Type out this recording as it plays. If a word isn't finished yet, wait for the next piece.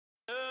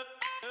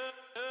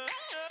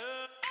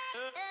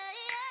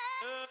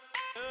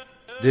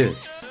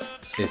This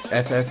is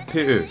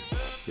FFPÖ,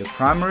 your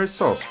primary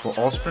source for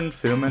Austrian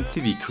film and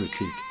TV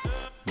critique,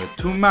 where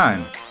two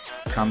minds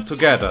come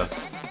together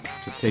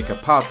to take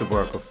apart the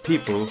work of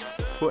people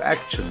who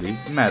actually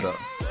matter.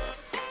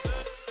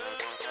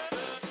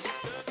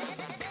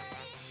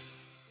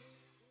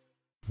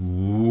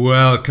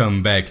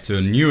 Welcome back to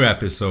a new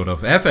episode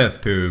of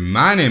FFPÖ.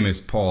 My name is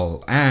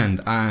Paul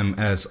and I'm,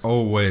 as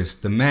always,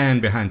 the man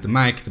behind the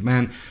mic, the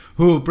man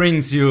who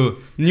brings you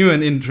new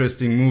and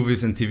interesting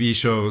movies and TV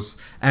shows.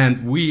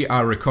 And we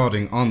are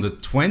recording on the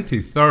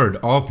 23rd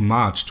of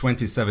March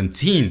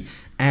 2017,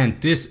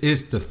 and this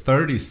is the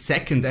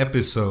 32nd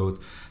episode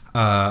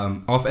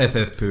of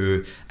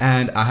FFPÖ,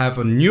 and I have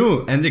a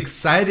new and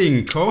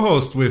exciting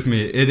co-host with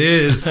me. It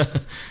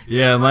is...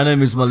 Yeah, my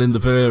name is Malinda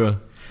Perera.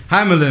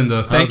 Hi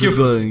Malinda, How's it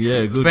going?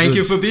 Yeah, good. Thank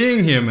you for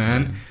being here,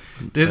 man.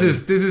 This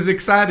is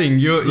exciting.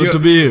 It's good to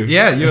be here.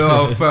 Yeah, you're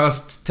our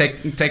first,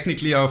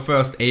 technically our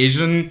first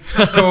Asian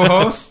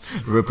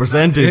co-host.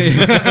 Representing.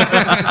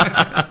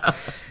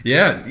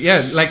 yeah.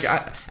 Like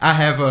I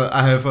have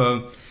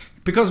a.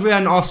 Because we are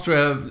in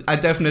Austria, I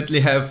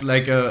definitely have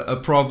like a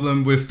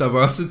problem with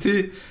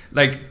diversity,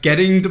 like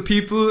getting the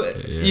people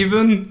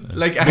even.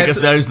 Like because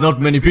there is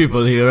not many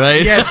people here,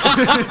 right? Yes.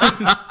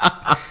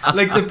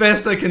 Like the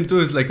best I can do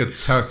is like a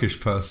Turkish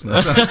person or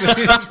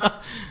something.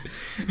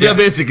 We are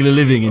basically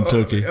living in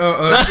Turkey.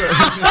 Or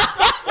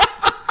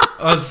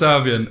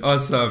Serbian. All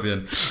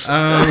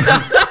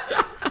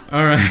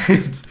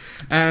right.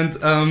 And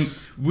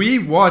we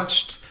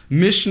watched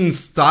Mission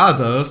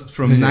Stardust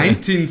from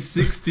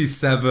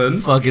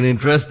 1967. Fucking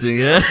interesting,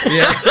 yeah?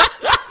 Yeah.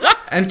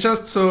 And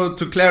just so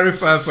to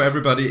clarify for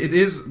everybody, it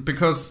is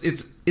because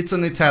it's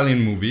an Italian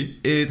movie.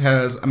 It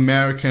has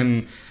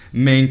American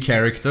main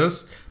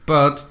characters,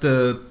 but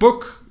the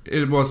book,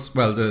 it was,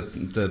 well,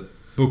 the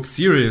book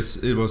series,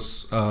 it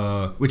was,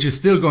 which is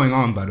still going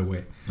on, by the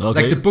way.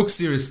 Okay. Like the book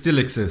series still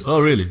exists.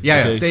 Oh really?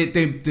 Yeah, okay.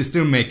 they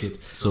still make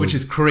it, so which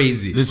is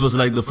crazy. This was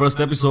like the first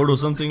episode or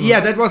something? Yeah,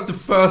 that was the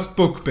first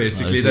book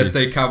basically that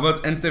they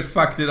covered, and they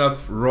fucked it up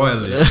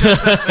royally.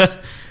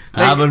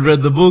 I haven't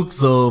read the book,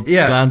 so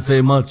can't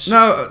say much.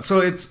 No, so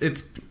it's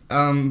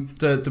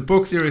the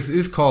book series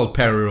is called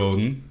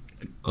Rhodan.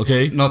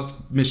 Okay.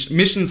 Not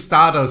Mission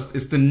Stardust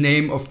is the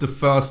name of the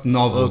first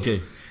novel.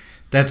 Okay.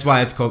 That's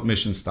why it's called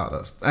Mission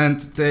Stardust,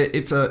 and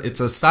it's a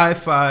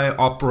sci-fi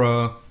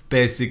opera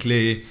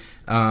basically,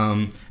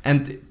 and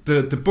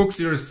the book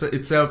series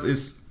itself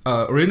is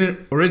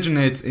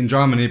originates in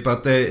Germany,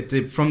 but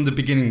they from the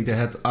beginning they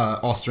had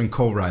Austrian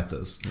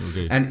co-writers.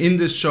 Okay. And in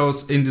this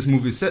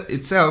movie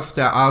itself,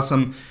 there are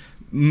some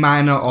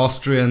minor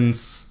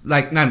Austrians,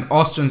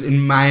 Austrians in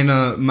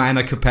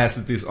minor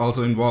capacities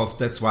also involved.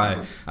 That's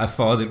why I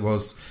thought it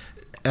was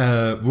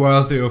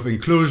worthy of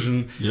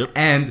inclusion. Yep.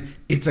 And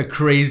it's a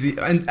crazy,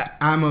 and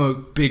I'm a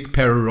big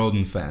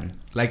Rhodan fan.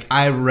 Like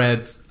I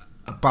read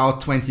about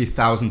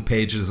 20,000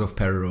 pages of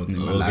Rhodan in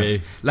my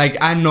life. Like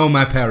I know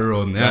my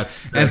Rhodan. Yeah?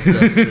 That's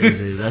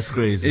crazy. That's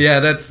crazy.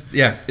 Yeah,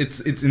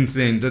 it's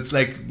insane. That's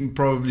like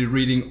probably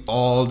reading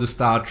all the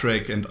Star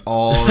Trek and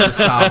all the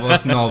Star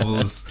Wars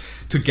novels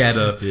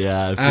together.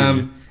 Yeah, I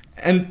feel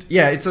and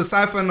yeah, it's a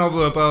sci-fi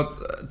novel about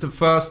the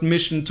first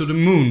mission to the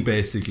moon,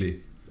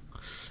 basically.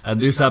 And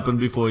this happened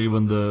before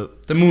even the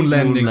moon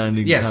landing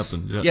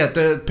happened. Yeah,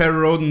 the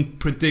Rhodan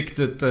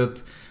predicted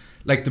that.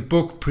 Like the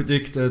book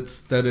predicted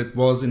that it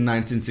was in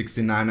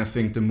 1969, I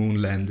think, the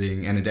moon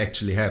landing, and it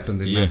actually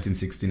happened in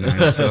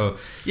 1969. So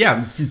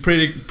yeah,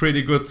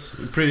 pretty good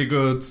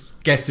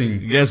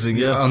guessing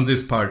on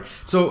this part.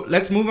 So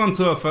let's move on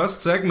to our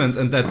first segment,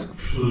 and that's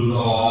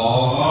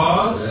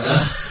plot.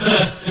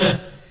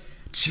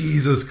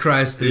 Jesus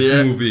Christ, this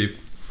movie!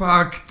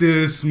 Fuck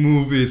this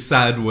movie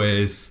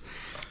sideways.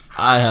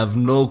 I have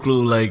no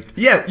clue. Like,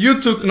 yeah,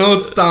 you took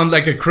notes down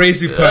like a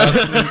crazy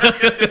person.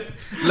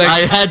 Like, I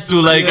had to,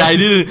 I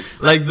didn't,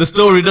 the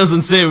story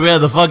doesn't say where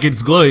the fuck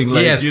it's going,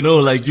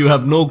 you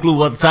have no clue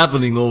what's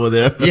happening over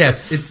there.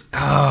 Yes, it's,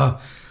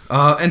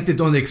 and they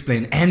don't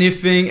explain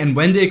anything, and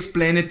when they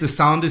explain it, the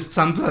sound is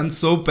sometimes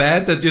so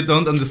bad that you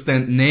don't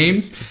understand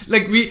names.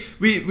 Like, we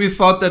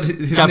thought that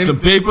his Captain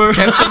Paper?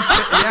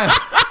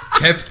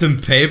 Captain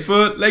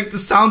Paper, like the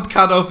sound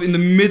cut off in the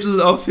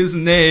middle of his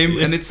name,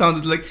 and it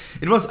sounded like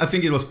I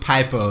think it was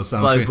Piper or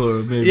something.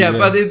 Piper, maybe. Yeah,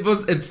 but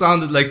it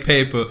sounded like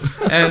paper,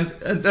 and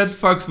that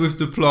fucks with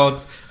the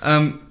plot.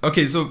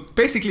 Okay, so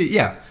basically,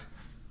 yeah,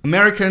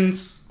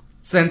 Americans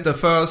sent the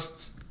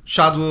first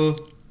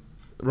shuttle,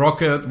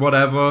 rocket,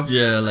 whatever.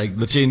 Yeah, like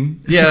the tin.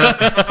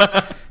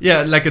 Yeah,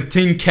 yeah, like a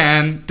tin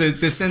can. They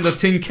sent a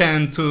tin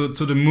can to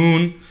the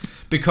moon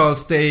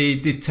because they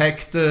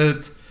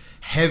detected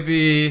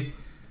heavy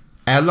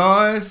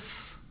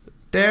alloys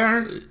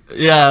there.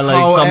 Yeah,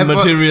 some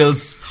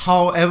materials.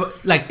 However,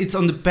 it's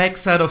on the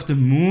backside of the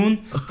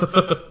moon.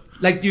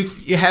 Like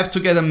you have to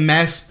get a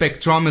mass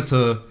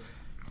spectrometer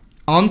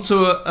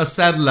onto a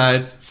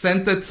satellite,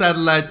 send that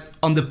satellite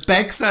on the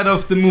backside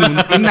of the moon in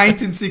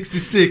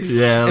 1966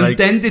 and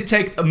then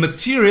detect a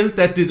material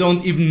that they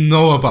don't even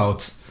know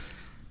about.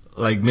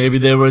 Like maybe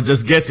they were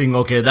just guessing,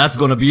 okay, that's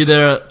gonna be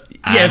there,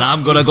 and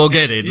I'm gonna go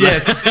get it.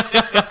 Yes.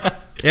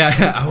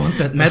 Yeah, I want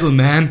that medal,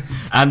 man.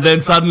 And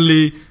then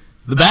suddenly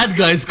the bad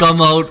guys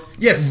come out.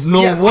 Yes.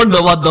 No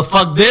wonder what the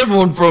fuck they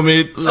want from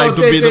it, like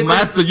to be the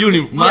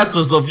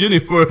masters of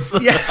universe.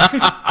 Yeah.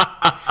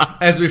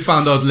 As we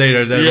found out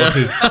later,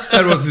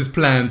 that was his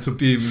plan, to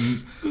be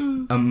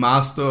a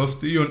master of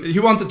the universe. He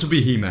wanted to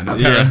be He-Man,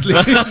 apparently.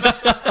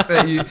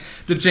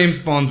 The James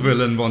Bond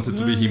villain wanted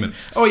to be He-Man.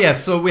 Oh yeah,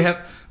 so we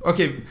have,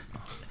 okay,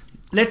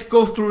 let's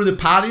go through the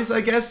parties,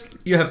 I guess.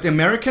 You have the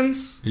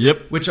Americans,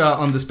 which are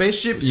on the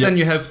spaceship. Then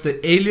you have the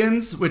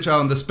aliens, which are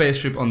on the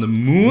spaceship on the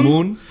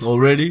moon.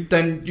 Already.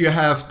 Then you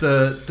have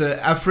the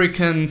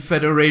African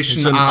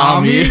Federation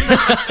Army.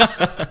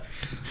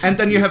 And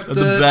then you have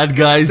the bad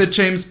guys, the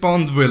James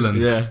Bond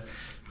villains. Yeah.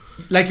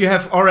 Like you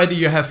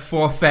have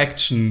 4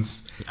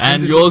 factions.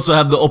 And you also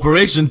have the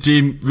operation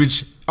team,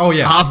 which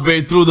halfway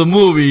through the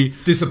movie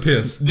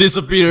disappears.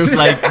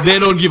 Like they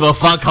don't give a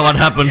fuck what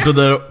happened to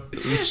the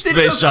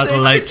space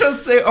shuttle. They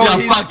just say,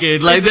 fuck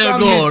it. Like they're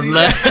gone.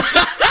 Like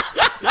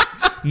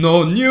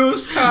no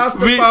newscast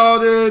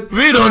about it.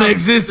 We don't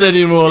exist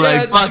anymore.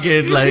 Like fuck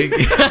it. Like.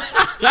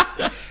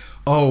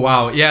 Oh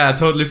wow, yeah, I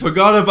totally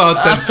forgot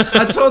about them.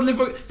 I totally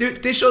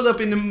forgot. They showed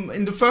up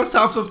in the first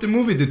half of the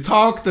movie. They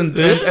talked and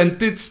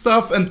did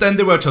stuff, and then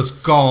they were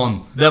just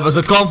gone. There was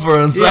a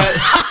conference. Yeah.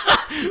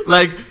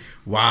 Like,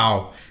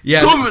 wow.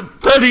 Yeah.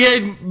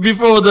 2:38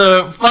 before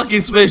the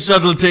fucking space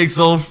shuttle takes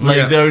off.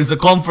 Like there is a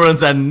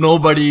conference and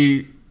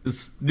nobody's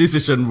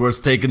decision was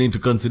taken into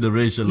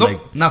consideration. Nope,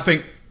 like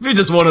nothing. We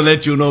just want to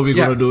let you know we're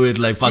gonna do it.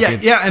 Like fuck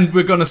it. Yeah, and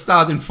we're gonna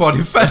start in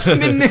 45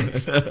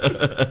 minutes.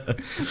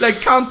 Like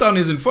countdown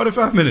is in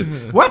 45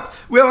 minutes.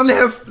 What? We only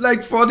have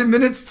like 40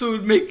 minutes to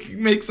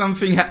make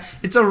something happen.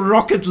 It's a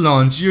rocket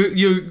launch.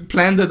 You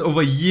planned it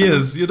over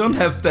years. You don't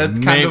have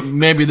that kind of.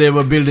 Maybe they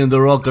were building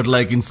the rocket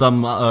like in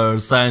some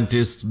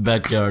scientist's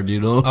backyard. You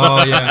know?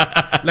 Oh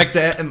yeah. Like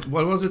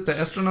what was it? The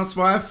astronaut's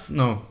wife?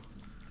 No.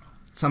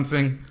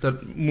 Something,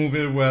 that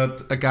movie where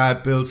a guy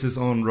builds his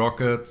own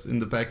rocket in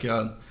the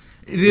backyard.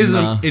 It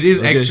is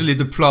actually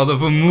the plot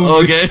of a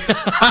movie. Okay.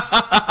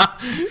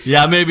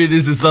 Yeah, maybe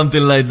this is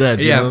something like that.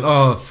 You know?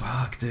 Oh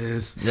fuck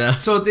this. Yeah.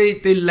 So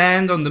they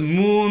land on the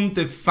moon.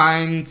 They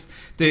find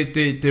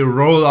they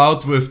roll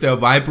out with their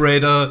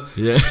vibrator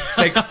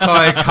sex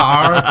toy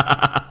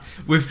car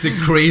with the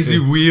crazy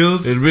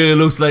wheels. It really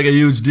looks like a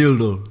huge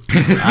dildo.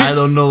 I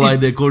don't know why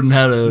they couldn't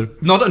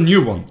have not a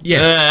new one.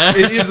 Yes,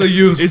 it is a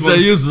used one. It's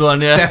a used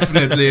one, yeah.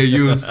 Definitely a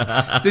used.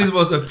 This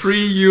was a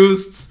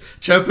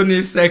pre-used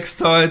Japanese sex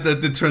toy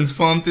that they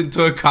transformed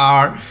into a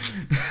car.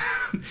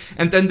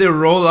 And then they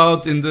roll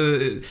out in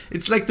the.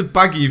 It's like the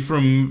buggy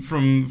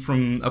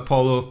from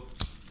Apollo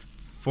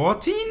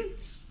 14?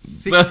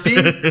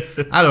 16?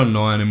 I don't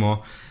know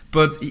anymore.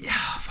 But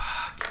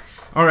fuck.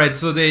 Alright,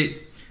 so they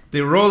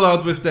roll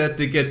out with that,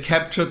 they get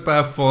captured by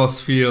a force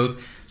field,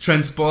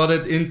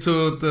 transported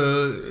into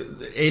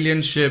the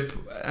alien ship,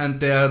 and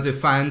there they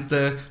find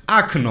the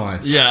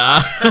Arcanauts.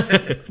 Yeah.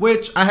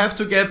 Which I have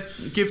to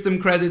give them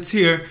credits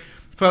here.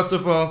 First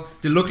of all,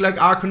 they look like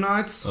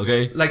Arcanauts.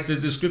 Okay. Like the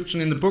description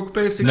in the book,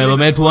 basically. Never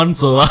met one,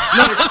 so.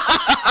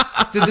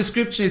 The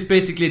description is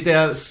basically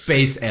they're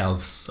space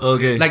elves.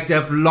 Okay. Like they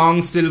have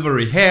long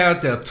silvery hair,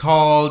 they're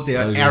tall,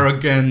 they're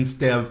arrogant,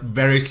 they're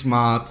very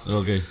smart.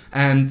 Okay.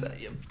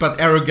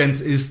 But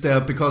arrogance is there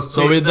because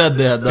with that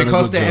they had done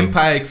because a the good job.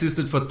 empire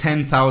existed for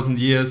 10,000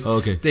 years.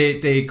 Okay.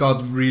 They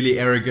got really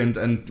arrogant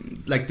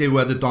and like they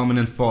were the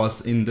dominant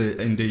force in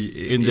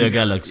their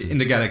galaxy. In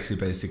the galaxy,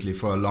 basically,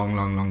 for a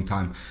long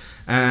time.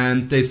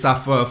 And they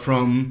suffer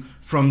from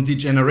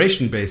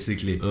degeneration,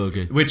 basically.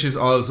 Okay. Which is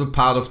also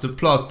part of the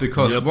plot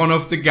because one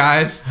of the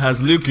guys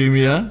has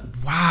leukemia.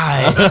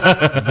 Why?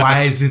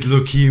 Why is it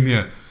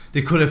leukemia?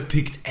 They could have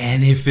picked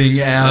anything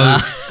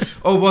else.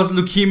 Or was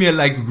leukemia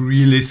like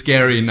really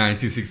scary in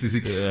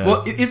 1966? Yeah.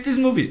 Well, if this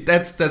movie,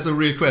 that's a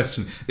real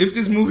question. If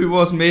this movie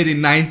was made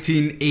in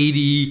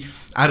 1980,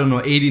 I don't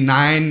know,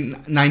 89,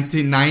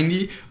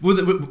 1990,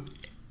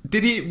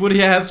 would he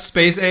have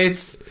space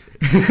AIDS?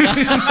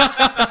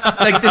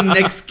 Like the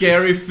next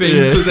scary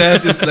thing to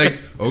that is like,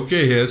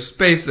 okay, here's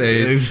space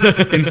AIDS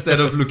instead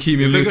of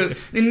leukemia. Because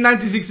in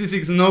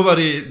 1966,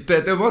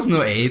 there was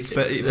no AIDS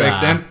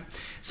back then.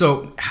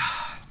 So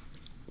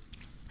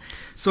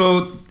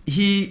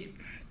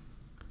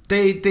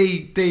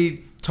they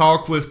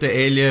talk with the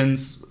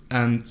aliens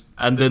and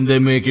then they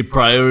make it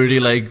priority,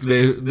 like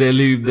they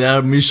leave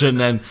their mission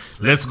and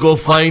let's go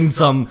find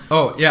some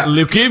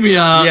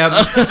leukemia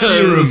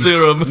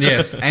serum.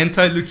 Yes,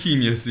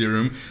 anti-leukemia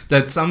serum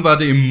that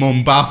somebody in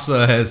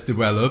Mombasa has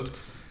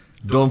developed.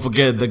 Don't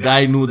forget, the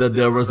guy knew that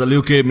there was a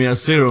leukemia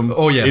serum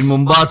in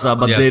Mombasa,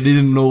 but they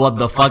didn't know what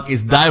the fuck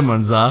is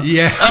diamonds are.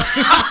 Yeah.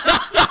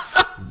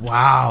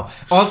 Wow.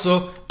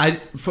 Also,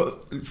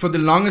 for the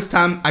longest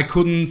time I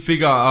couldn't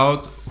figure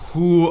out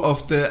who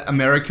of the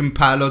American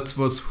pilots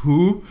was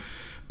who,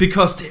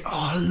 because they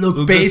all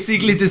look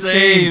basically the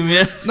same.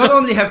 Yeah. Not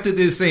only have they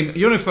the same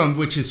uniform,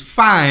 which is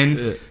fine,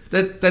 Yeah.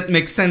 that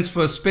makes sense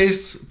for a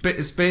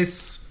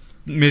space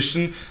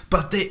mission,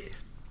 but they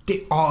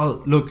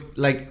all look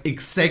like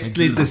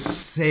exactly the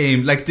same.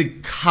 Like they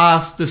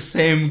cast the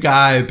same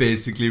guy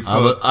basically.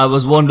 I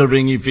was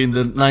wondering if in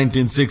the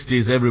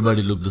 1960s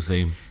everybody looked the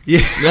same.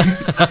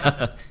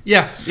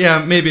 Yeah,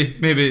 yeah, maybe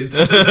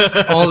it's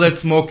all that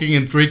smoking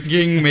and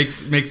drinking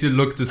makes you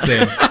look the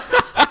same.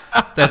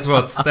 That's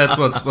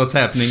what's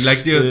happening.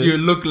 Like you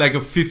look like a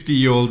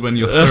 50-year-old when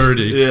you're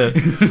 30. Yeah.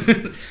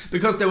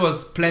 Because there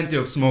was plenty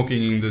of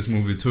smoking in this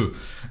movie too.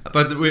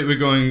 But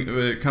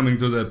we're coming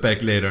to that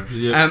back later.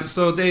 Yeah.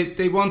 So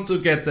they want to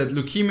get that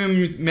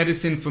leukemia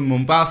medicine from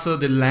Mombasa.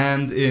 They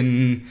land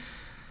in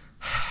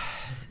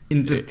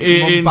the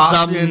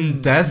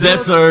Mombasian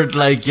desert.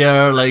 Like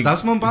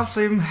Does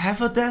Mombasa even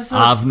have a desert?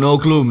 I have no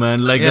clue,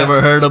 man. Like never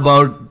heard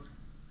about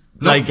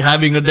like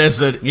having a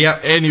desert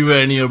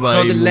anywhere nearby.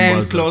 So they land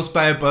Mombasa. close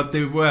by, but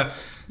they were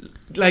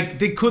like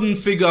they couldn't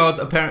figure out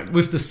apparently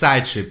with the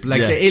side ship.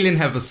 Like the alien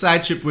have a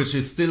side ship which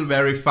is still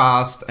very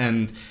fast,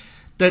 and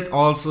that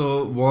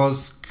also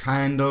was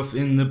kind of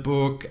in the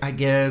book, I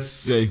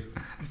guess. Okay.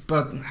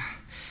 But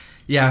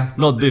yeah,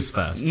 not this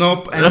fast.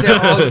 Nope. And they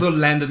also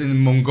landed in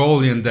the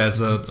Mongolian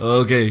desert.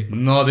 Okay.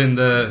 Not in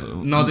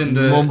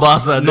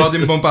Mombasa. Not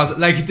in Mombasa.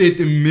 Like they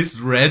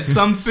misread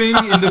something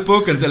in the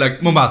book, and they're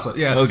like Mombasa.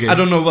 Yeah. Okay. I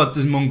don't know what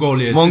this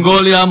Mongolia is.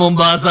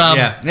 Mombasa.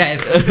 Yeah.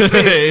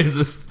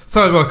 It's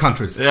third world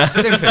countries. Yeah.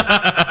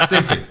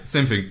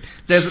 Same thing.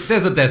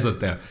 There's a desert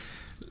there.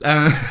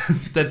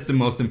 That's the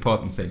most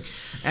important thing.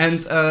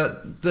 And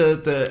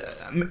the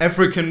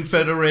African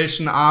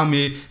Federation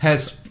Army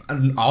has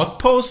an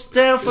outpost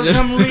there for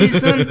some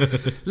reason.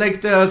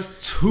 Like there's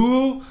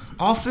 2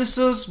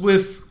 officers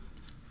with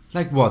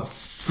like what?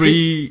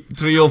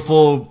 3 or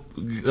 4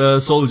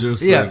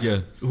 soldiers. Yeah.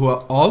 Like, who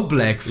are all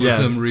black for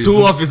some reason.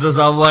 2 officers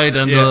are white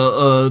and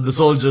the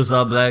soldiers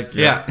are black.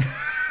 Yeah.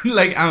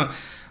 Like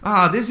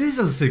this is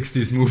a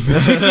 60s movie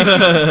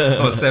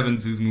or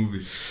 70s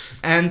movie,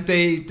 and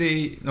they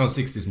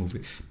 60s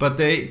movie, but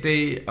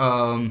they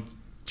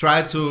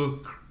try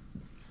to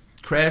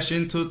crash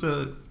into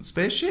the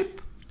spaceship.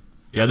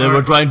 Yeah, they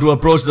were trying to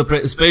approach the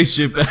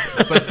spaceship,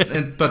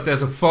 but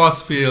there's a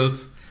force field,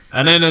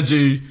 an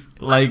energy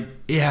like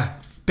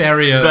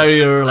barrier,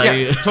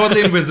 like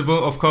totally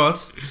invisible, of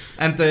course,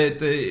 and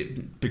they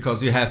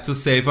because you have to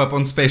save up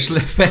on special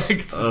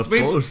effects. It's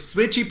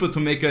way cheaper to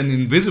make an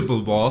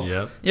invisible wall.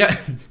 Yeah,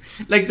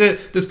 like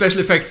the special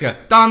effects guy,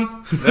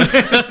 done.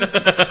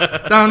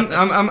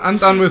 I'm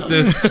done with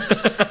this.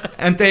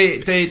 And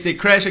they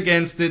crash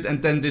against it,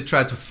 and then they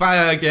try to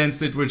fire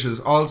against it, which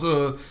is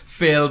also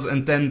fails,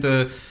 and then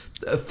the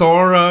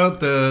Thora,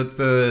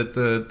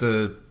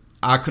 the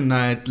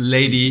Arcanite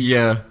lady,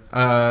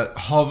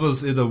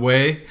 hovers it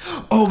away.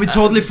 Oh, we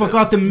totally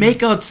forgot the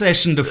makeout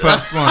session, the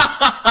first one.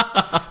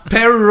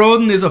 Perry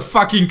Rhodan is a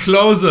fucking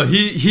closer.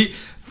 He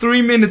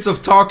 3 minutes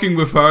of talking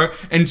with her,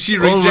 and she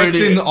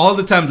rejects him all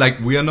the time. Like,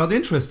 we are not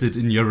interested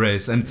in your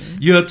race, and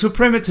you're too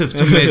primitive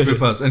to mate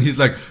with us. And he's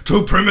like,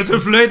 too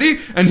primitive, lady?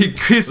 And he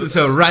kisses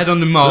her right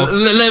on the mouth.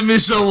 Let me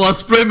show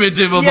what's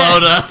primitive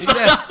about us.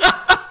 Yes.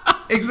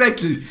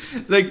 Exactly.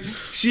 Like,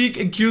 she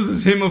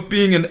accuses him of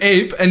being an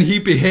ape, and he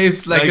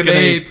behaves like an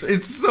ape.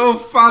 It's so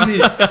funny.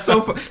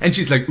 And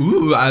she's like,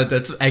 ooh,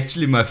 that's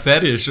actually my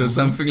fetish or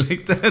something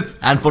like that.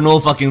 And for no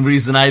fucking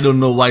reason, I don't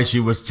know why she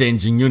was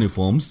changing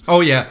uniforms.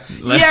 Oh yeah.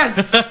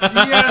 Yes,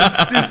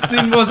 this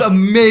scene was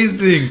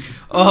amazing.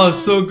 Oh,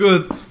 so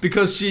good.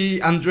 Because she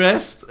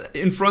undressed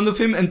in front of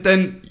him, and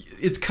then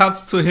it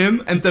cuts to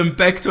him and then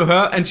back to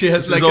her, and she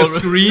has like a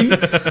screen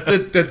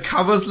that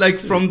covers like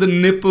from the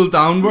nipple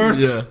downwards.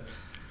 Yeah.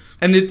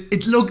 And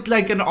it looked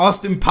like an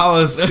Austin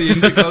Powers scene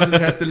because it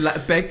had the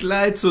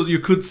backlight, so you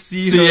could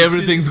see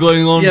everything's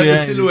going on. Yeah, the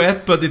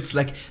silhouette, but it's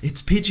like,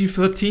 it's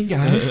PG-13,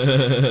 guys.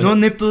 No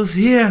nipples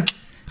here.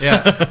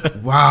 Yeah.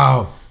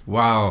 Wow.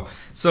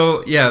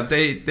 So yeah,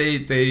 they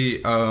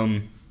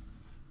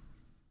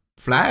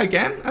fly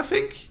again, I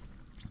think.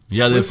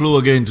 Yeah, they flew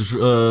again to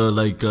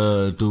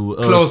to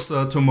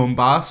closer to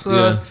Mombasa.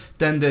 Yeah.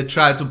 Then they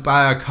tried to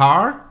buy a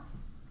car.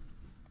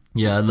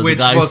 Yeah, which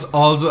was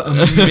also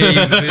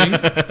amazing.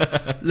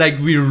 Like,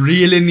 we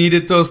really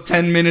needed those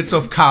 10 minutes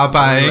of car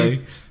buying.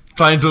 Like,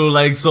 trying to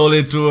like sold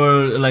it to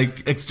her,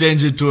 like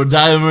exchange it to a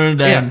diamond.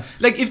 And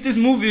like if this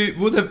movie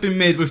would have been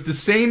made with the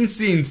same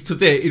scenes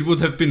today, it would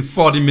have been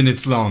 40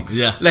 minutes long.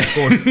 Yeah, like, of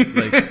course.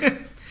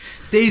 Like,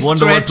 they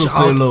stretch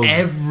out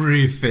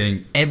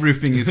everything.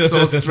 Everything is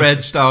so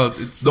stretched out.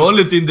 It's the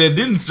only thing they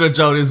didn't stretch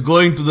out is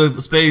going to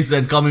the space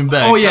and coming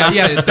back. Oh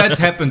yeah, that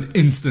happened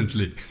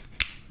instantly.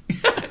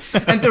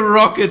 And the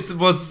rocket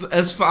was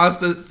as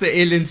fast as the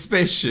alien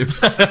spaceship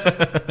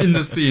in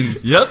the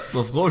scenes. Yep,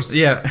 of course.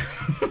 Yeah.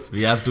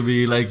 We have to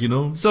be like, you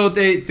know. So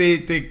they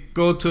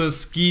go to a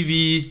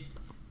skeevy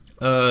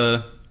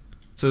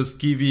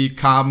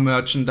car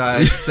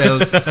merchandise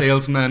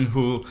salesman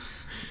who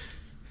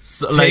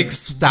So,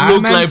 takes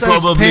look like diamonds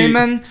as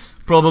payment.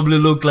 Probably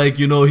look like,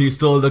 you know, he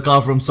stole the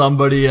car from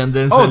somebody and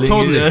then Oh,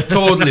 selling it.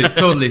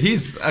 totally.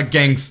 He's a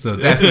gangster,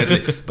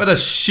 definitely, but a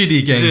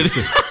shitty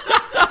gangster.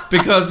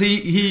 Because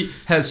he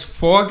has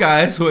 4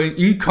 guys who are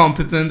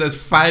incompetent at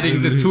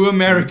fighting the 2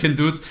 American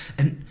dudes,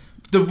 and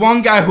the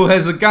one guy who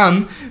has a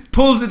gun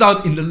pulls it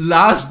out in the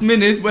last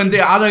minute when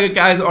the other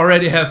guys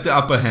already have the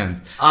upper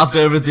hand. After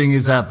everything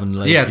has happened.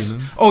 Like, Yes. You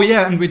know. Oh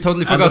yeah, and we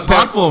totally forgot.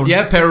 smartphone.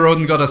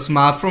 Rhodan got a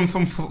smartphone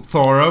from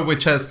Thora,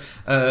 which has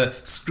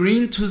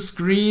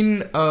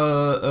screen-to-screen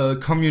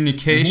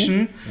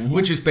communication,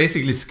 which is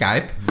basically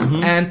Skype.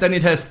 And then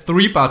it has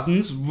 3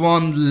 buttons.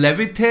 One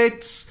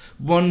levitates,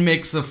 one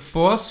makes a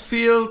force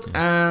field,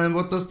 and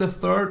what does the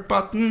third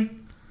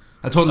button?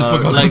 I totally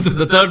forgot. Like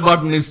the third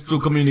button is to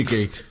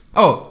communicate.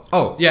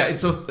 Oh, yeah,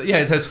 it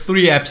has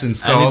 3 apps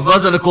installed. And it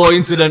wasn't a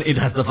coincidence, it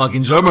has the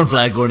fucking German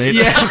flag on it.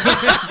 Yeah.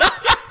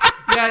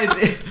 Yeah,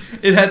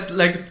 it had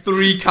like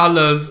 3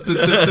 colors.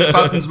 The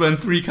buttons were in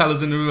 3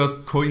 colors, and it was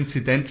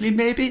coincidentally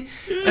maybe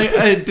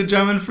the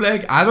German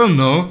flag. I don't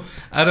know.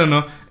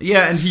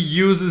 Yeah, and he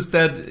uses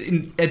that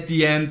at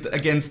the end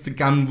against the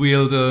gun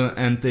wielder,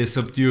 and they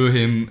subdue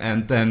him,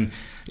 and then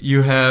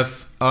you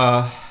have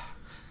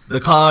the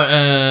car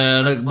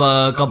and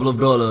a couple of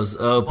dollars,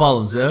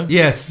 pounds, yeah?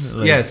 Yes,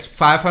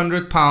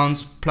 £500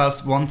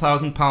 plus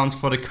 £1,000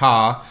 for the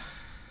car.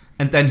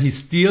 And then he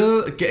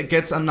still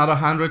gets another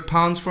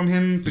 £100 from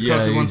him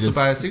because he wants to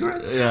buy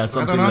cigarettes. Yeah,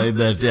 something like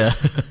that. Yeah,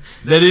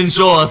 they didn't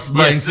show us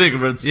buying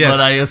cigarettes, but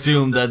I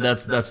assume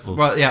that's full.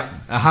 Well, yeah,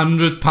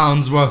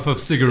 £100 worth of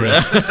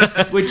cigarettes,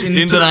 which in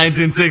the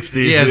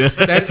 1960s. Yes,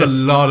 that's a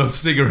lot of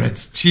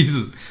cigarettes.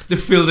 Jesus, they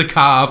fill the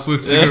car up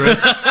with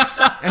cigarettes,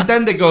 and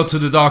then they go to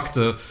the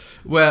doctor,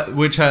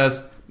 which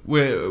has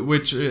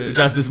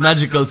this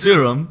magical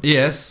serum.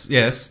 Yes,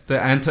 the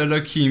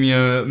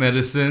anti-leukemia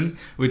medicine,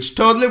 which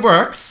totally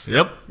works.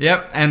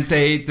 Yep, and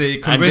they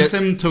convince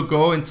him to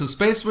go into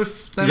space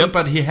with them,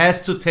 but he has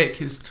to take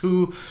his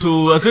two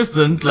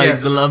assistants, like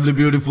the lovely,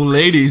 beautiful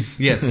ladies.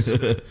 Yes.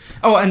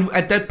 Oh, and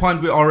at that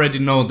point we already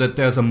know that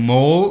there's a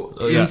mole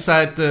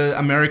inside the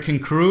American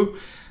crew.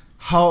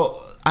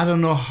 I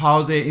don't know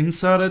how they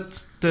inserted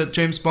the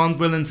James Bond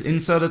villains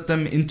inserted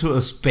them into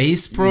a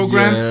space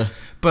program,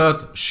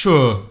 but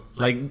sure.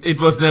 Like, it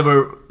was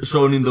never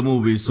shown in the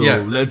movie, so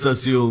let's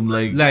assume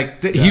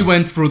he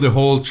went through the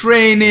whole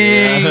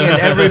training and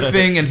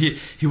everything, and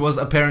he was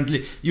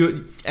apparently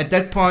at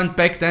that point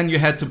back then you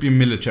had to be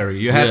military.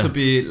 You had to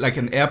be like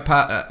an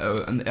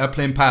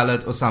airplane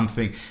pilot or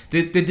something.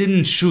 They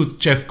didn't shoot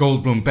Jeff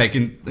Goldblum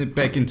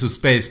back into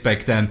space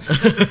back then.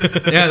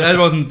 That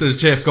wasn't the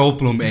Jeff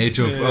Goldblum age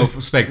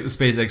of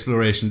space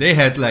exploration. They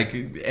had like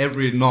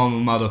every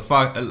normal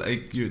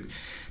motherfucker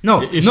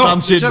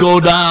some shit go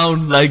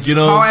down, like, you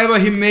know. However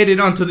he made it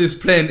onto this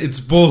plane, it's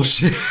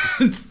bullshit.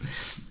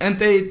 And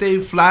they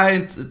fly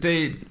and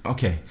they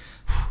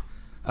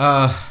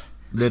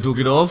took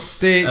it off.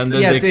 They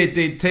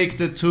take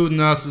the 2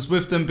 nurses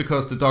with them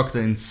because the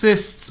doctor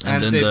insists,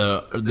 and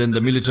then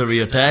the military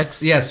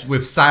attacks. Yes,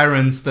 with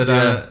sirens that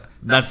are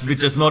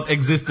which is not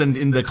existent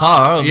in the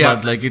car,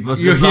 but like it was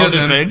just sound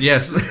effect.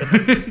 Yes.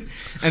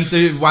 And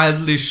they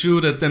wildly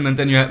shoot at them, and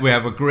then we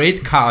have a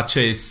great car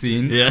chase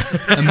scene.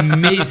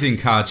 Amazing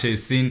car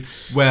chase scene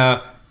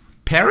where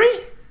Perry?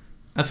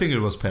 I think it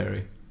was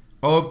Perry.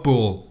 Or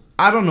Bull.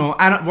 I don't know.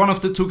 One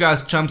of the 2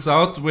 guys jumps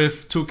out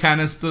with 2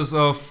 canisters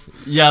of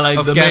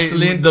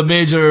gasoline. The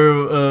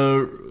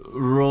major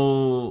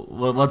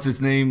what's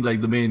his name?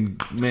 Like the main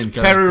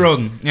character. Perry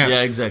Rhodan.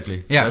 Yeah,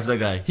 exactly. Yeah. That's the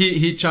guy.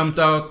 He jumped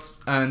out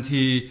and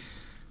he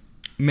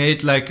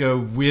made like a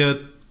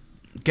weird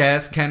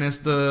gas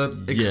canister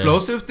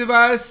explosive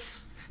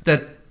device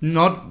that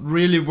not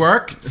really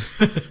worked,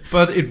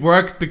 but it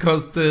worked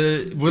because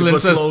the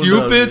villains are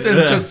stupid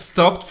and just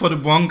stopped for the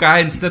one guy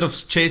instead of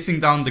chasing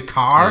down the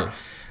car.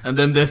 And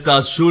then they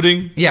start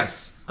shooting.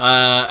 Yes.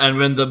 And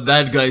when the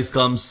bad guys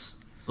comes,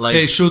 like,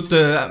 they shoot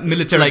the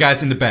military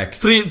guys in the back.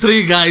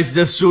 Three guys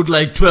just shoot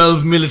like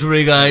 12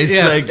 military guys.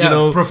 Yes, like, you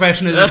know,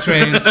 professionally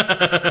trained.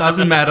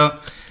 Doesn't matter.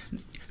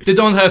 They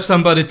don't have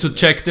somebody to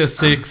check their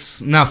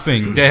 6.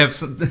 Nothing. They have.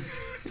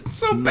 It's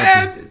so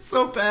bad. It's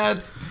so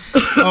bad.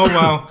 Oh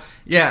wow.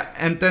 Yeah,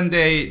 and then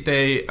they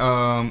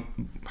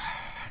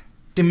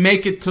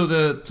make it to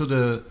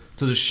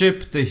the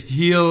ship. They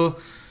heal.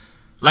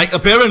 Like,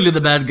 apparently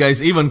the bad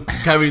guys even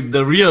carried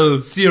the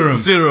real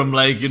serum,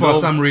 like, you know, for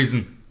some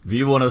reason.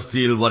 We want to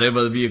steal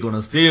whatever we're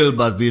gonna steal,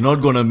 but we're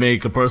not gonna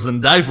make a person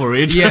die for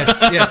it.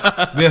 Yes.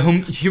 We're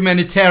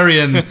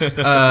humanitarian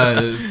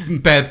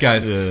bad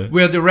guys. Yeah.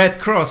 We're the Red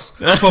Cross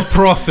for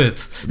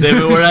profit. They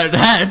wear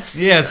hats.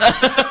 Yes.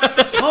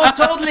 Oh,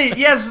 totally.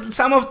 Yes,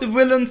 some of the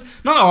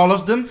villains, not all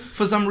of them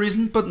for some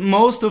reason, but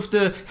most of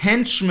the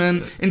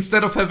henchmen,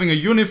 instead of having a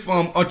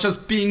uniform or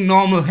just being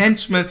normal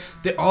henchmen,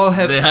 they all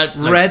have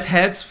red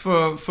hats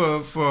for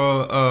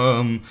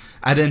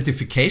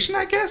identification,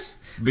 I guess.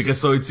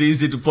 Because so it's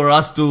easy for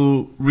us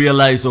to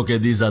realize, okay,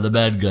 these are the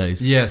bad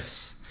guys.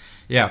 Yes.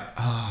 Yeah.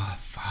 Oh,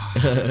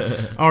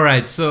 fuck. All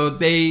right. So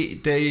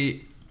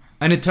they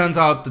And it turns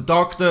out the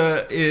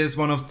doctor is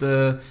one of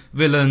the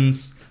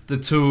villains. The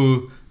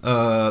two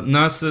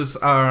nurses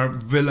are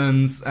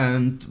villains,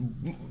 and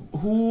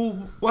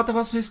what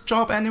was his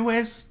job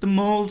anyways? The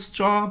mole's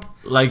job?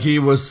 Like he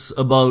was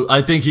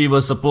I think he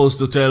was supposed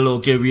to tell,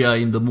 okay, we are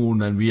in the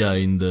moon and we are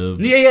in the...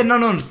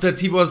 No, that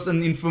he was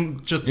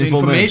just the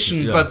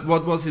information, yeah. But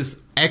what was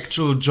his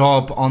actual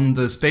job on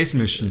the space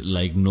mission?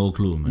 Like, no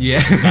clue, man.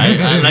 Yeah.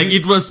 Like,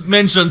 it was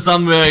mentioned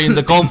somewhere in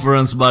the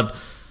conference, but...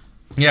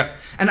 Yeah,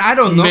 and I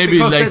don't know, maybe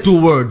because like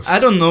 2 words. I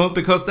don't know,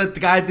 because that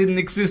guy didn't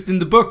exist in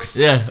the books.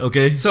 Yeah,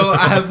 okay. So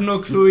I have no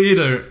clue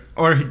either.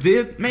 Or he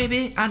did,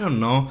 maybe, I don't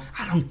know.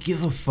 I don't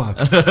give a fuck,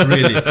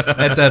 really,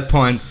 at that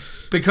point.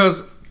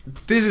 Because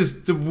this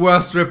is the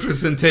worst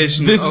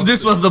representation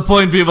This was the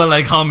point we were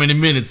like, how many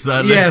minutes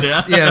are yes,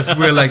 left? Yeah? Yes,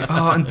 we're like,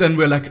 oh, and then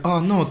we're like, oh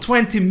no,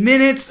 20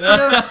 minutes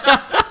still?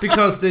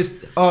 Because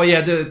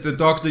the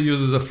doctor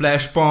uses a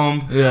flash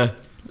bomb. Yeah.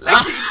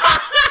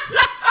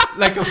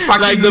 Like a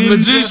fucking like the ninja.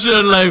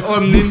 Magician, like...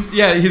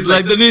 yeah, he's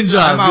like the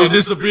ninja, he out.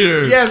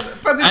 disappeared. Yes,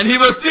 but and he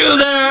was still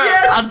there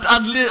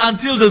Yes.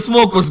 until the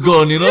smoke was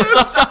gone, you know?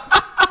 Yes.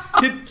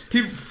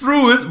 He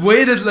threw it,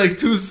 waited like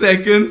 2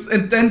 seconds,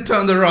 and then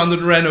turned around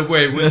and ran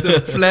away with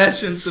the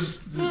flash and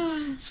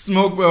the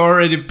smoke were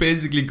already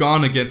basically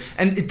gone again.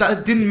 And it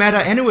didn't matter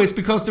anyways,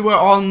 because they were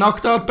all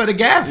knocked out by the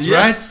gas,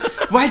 right?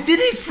 Why did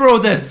he throw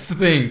that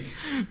thing?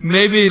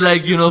 Maybe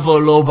like, you know, for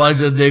low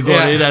budget they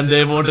got it and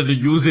they wanted to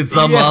use it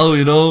somehow,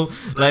 you know?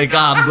 Like,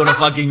 I'm gonna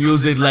fucking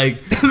use it,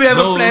 like... We have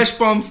a flash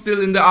bomb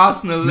still in the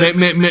arsenal.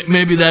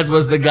 Maybe that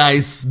was the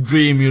guy's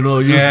dream, you know,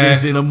 use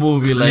this in a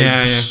movie, like...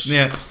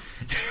 Yeah.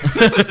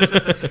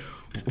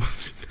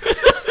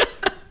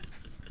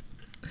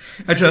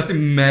 I just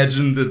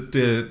imagine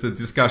the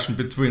discussion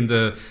between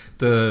the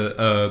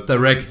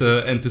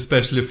director and the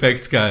special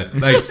effects guy.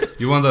 Like,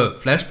 you want a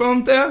flash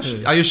bomb there?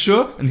 Are you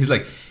sure? And he's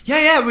like,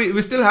 yeah,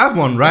 we still have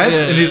one, right?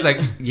 And he's like,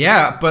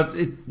 yeah, but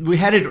we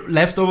had it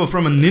left over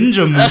from a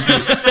ninja movie.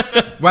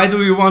 Why do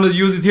we want to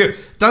use it here?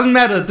 Doesn't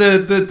matter.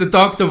 The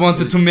doctor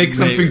wanted to make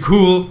something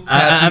cool.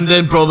 And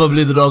then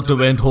probably the doctor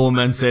went home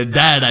and said,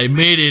 Dad, I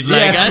made it.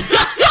 Like,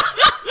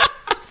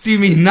 see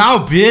me now,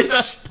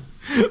 bitch.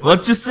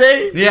 What you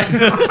say? Yeah.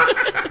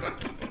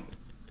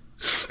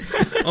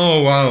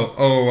 Oh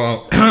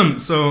wow.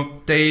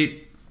 So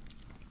they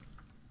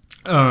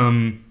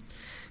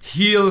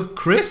heal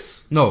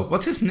Chris. No,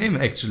 what's his name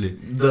actually?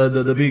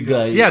 The big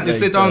guy. Yeah, they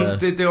say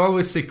they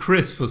always say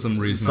Chris for some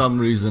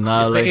reason.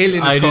 I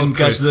didn't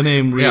catch the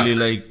name really.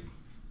 Like,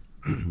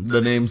 the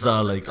names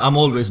are like, I'm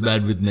always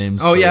bad with names.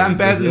 Oh yeah, I'm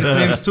bad with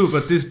names too,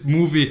 but this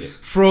movie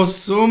throws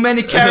so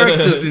many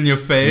characters in your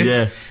face,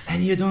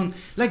 and you don't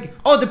like,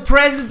 oh, the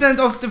president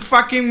of the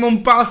fucking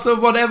Mombasa,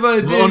 whatever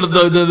it is.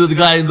 The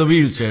guy in the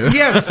wheelchair.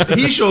 Yes,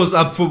 he shows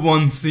up for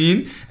one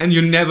scene, and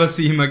you never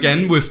see him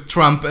again with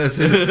Trump as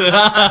his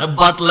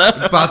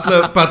Butler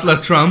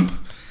Trump.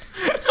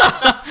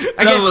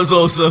 That was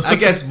awesome. I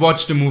guess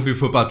watch the movie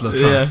for Butler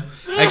Trump.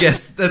 Yeah. I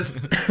guess that's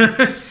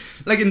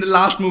like in the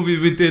last movie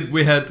we did.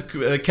 We had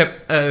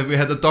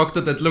a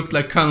doctor that looked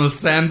like Colonel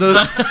Sanders.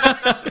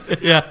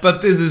 Yeah,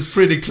 but this is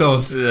pretty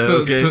close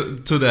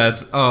to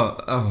that.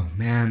 Oh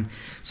man!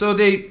 So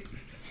they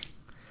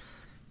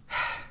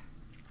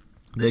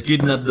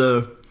kidnapped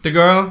the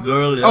girl.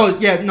 Yeah. Oh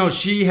yeah, no,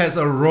 she has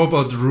a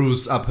robot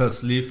ruse up her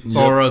sleeve.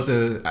 Thora,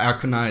 the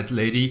Arcanite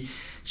lady.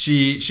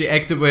 She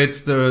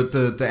activates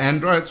the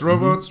androids,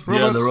 robots.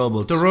 Yeah,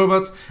 the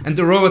robots. And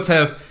the robots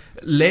have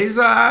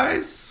laser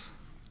eyes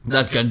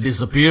that can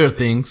disappear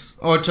things.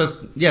 Or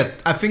just,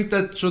 I think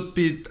that should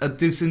be a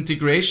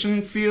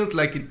disintegration field,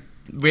 like it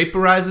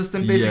vaporizes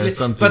them basically.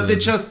 Yeah, but the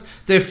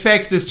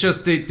effect is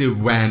just they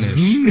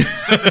vanish.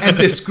 And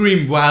they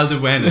scream while they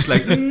vanish,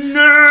 like, no!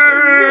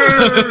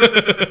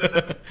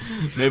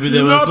 Maybe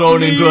they were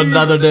thrown into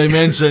another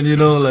dimension, you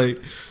know,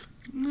 like.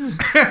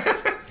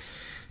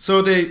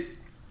 So they...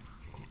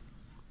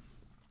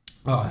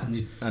 Oh,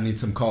 I need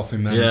some coffee,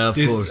 man. Yeah, of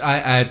course.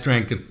 I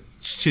drank a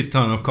shit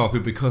ton of coffee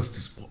because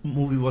this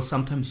movie was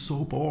sometimes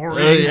so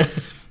boring.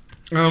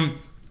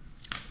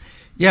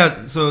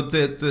 So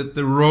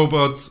the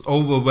robots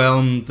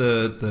overwhelm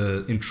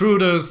the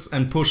intruders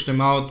and push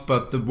them out,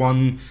 but the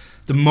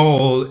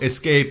mole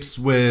escapes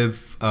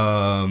with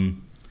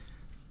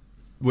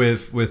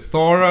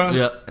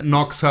Thora,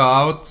 knocks her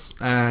out,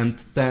 and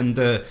then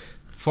the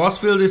force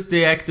field is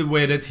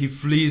deactivated. He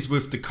flees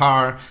with the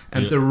car,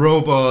 and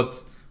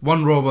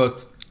one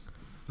robot.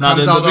 Now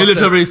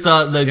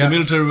the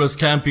military was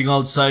camping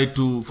outside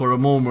for a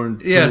moment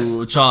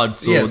to charge.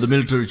 So the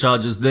military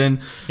charges then,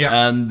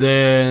 and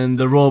then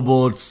the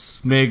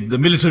robots make the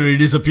military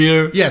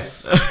disappear.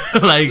 Yes,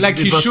 like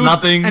he shoots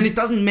nothing, and it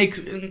doesn't make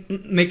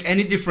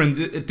any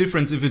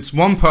difference if it's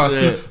one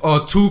person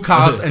or 2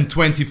 cars and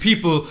 20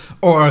 people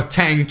or a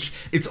tank.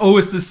 It's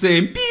always the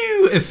same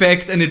pew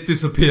effect, and it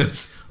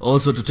disappears.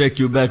 Also, to take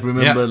you back,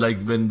 remember like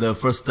when the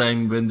first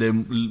time when they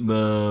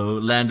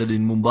landed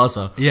in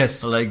Mombasa.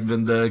 Yes. Like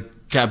when the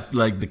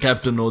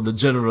captain or the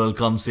general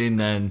comes in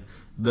and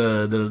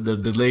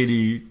the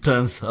lady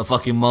turns a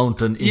fucking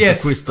mountain into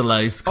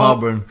crystallized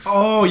carbon.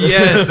 Oh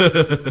yes!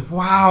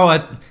 Wow! I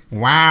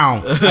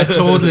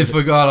totally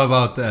forgot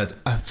about that.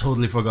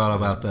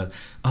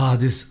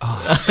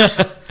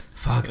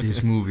 Fuck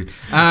this movie.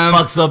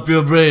 Fucks up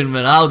your brain,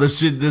 man. How the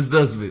shit this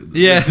does me.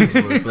 Yeah. This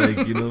work,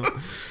 like, you know.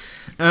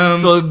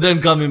 So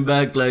then coming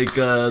back, like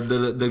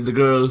the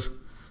girl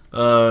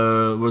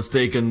was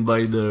taken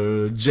by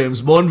the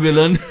James Bond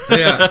villain.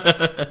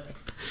 Yeah.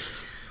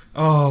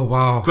 Oh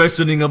wow!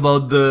 Questioning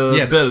about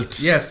the belt.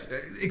 Yes,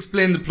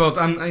 explain the plot.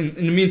 In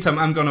the meantime,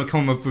 I'm gonna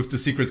come up with the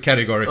secret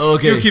category.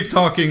 Okay. You keep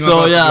talking.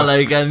 So yeah,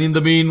 like, and in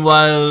the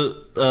meanwhile,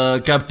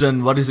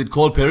 Captain, what is it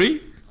called, Perry?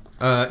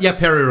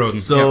 Perry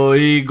Rhodan. So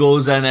he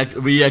goes and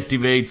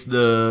reactivates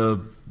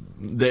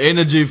the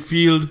energy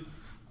field,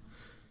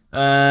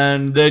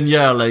 and then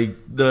like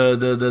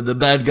the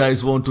bad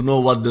guys want to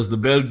know what does the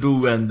belt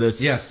do, and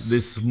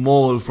this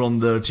mole from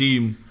the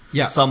team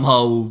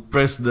somehow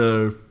press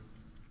the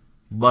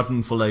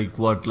button for the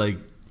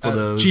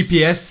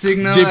GPS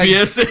signal.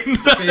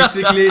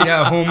 Basically,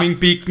 homing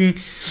beacon,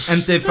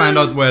 and they find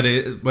out where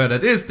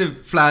that is. They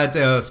fly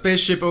their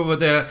spaceship over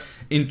there.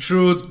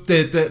 Intrude.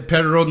 The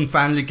Perry Rhodan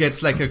finally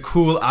gets like a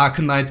cool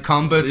Arcanite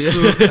combat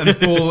suit and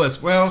bull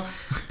as well.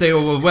 They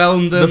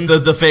overwhelm them.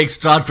 The fake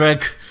Star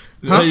Trek.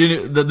 Huh?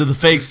 The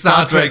fake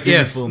Star Trek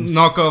uniforms.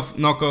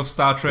 knockoff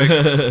Star Trek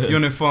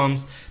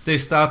uniforms. They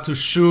start to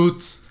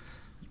shoot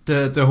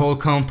the whole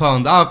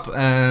compound up,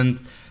 and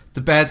the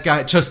bad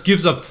guy just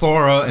gives up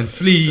Thora and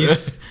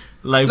flees.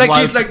 while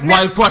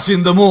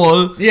crushing them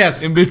all.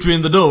 Yes. In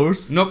between the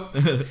doors. Nope.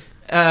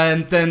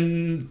 And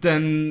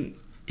then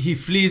he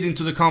flees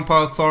into the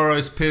compound. Thora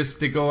is pissed.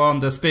 They go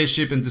on the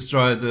spaceship and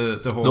destroy the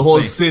whole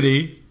thing.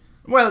 City.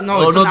 Well,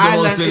 no, it's an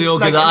island. It's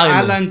like an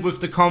island with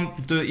the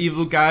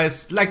evil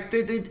guys. Like they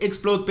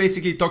explode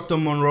basically Dr.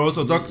 Monroe's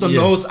or Dr.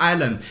 No's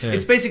island. Yeah.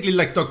 It's basically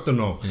like Dr.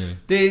 No. Yeah.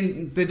 They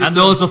and they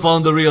also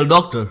found the real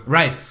doctor.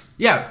 Right.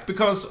 Yeah,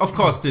 because of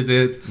course they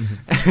did.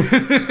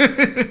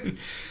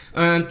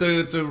 And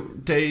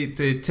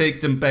they take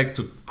them back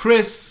to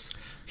Chris.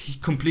 He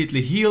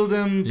completely healed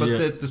them,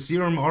 but the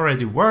serum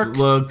already worked.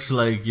 Works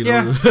like, you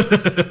know.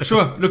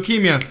 Sure,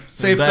 leukemia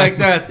saved like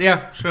that.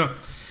 Yeah, sure.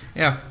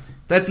 Yeah.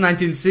 That's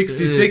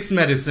 1966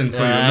 medicine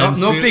for you.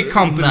 No big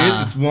companies.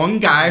 It's one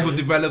guy who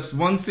develops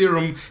one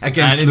serum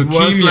against leukemia. It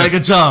works like a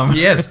charm.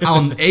 Yes,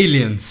 on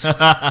aliens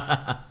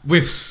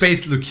with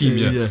space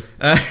leukemia.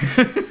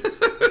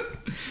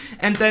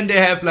 And then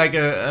they have like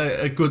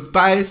a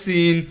goodbye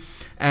scene,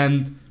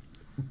 and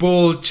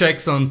Bull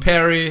checks on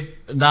Perry.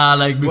 Nah,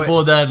 like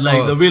before that,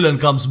 the villain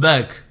comes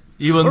back.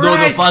 Even though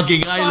the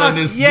fucking island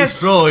is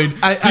destroyed,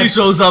 he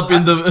shows up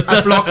in the...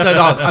 I blocked that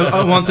out.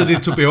 I wanted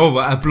it to be over.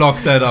 I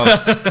blocked that out.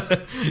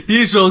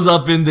 He shows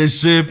up in this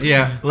ship,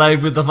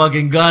 like with a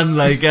fucking gun,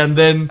 like, and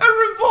then... A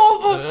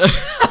revolver!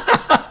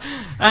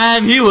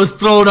 And he was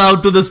thrown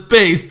out to the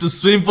space to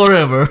swim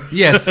forever.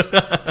 Yes.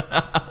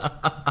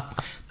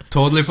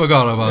 Totally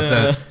forgot about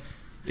that.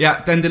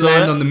 Yeah, then they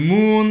land on the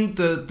moon.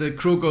 The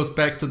crew goes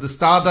back to the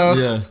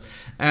Stardust.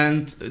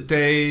 And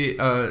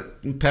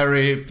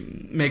Perry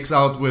makes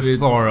out with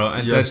Thora,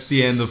 and that's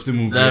the end of the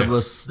movie. That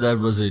was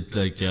it,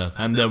 like,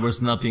 and there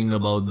was nothing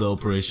about the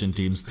operation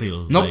team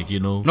still, nope. Like,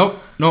 you know. Nope,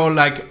 no,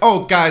 like,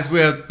 oh guys,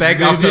 we're back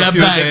after a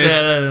few days.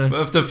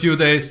 After a few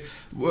days,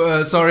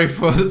 sorry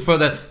for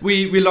that.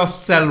 We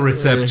lost cell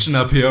reception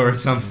up here or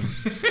something.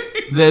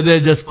 they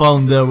just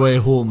found their way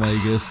home, I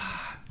guess.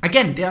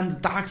 Again, they're on the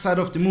dark side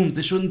of the moon.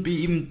 They shouldn't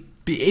be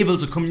able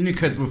to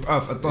communicate with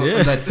Earth on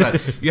that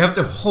side. You have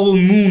the whole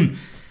moon.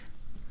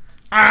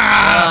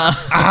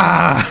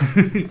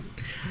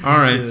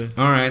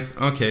 Alright,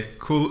 okay.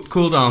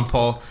 Cool down,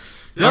 Paul.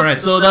 Yep,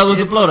 alright. So that was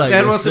the plot, I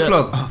guess. That was the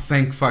plot. Oh,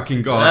 thank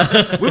fucking God.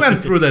 We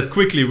went through that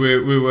quickly.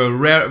 We were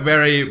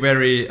very,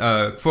 very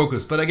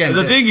focused. But again...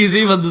 The thing is,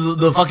 even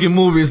the fucking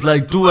movie is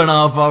like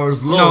 2.5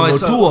 hours long. No,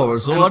 it's 2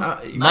 hours. So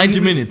what? 90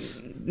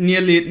 minutes.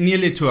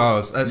 Nearly 2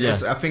 hours.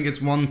 I think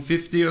it's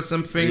 150 or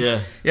something. Yeah,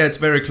 it's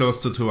very close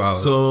to 2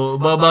 hours. So,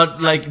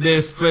 but like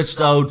they stretched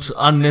out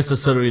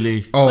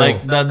unnecessarily. Oh,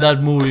 like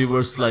that movie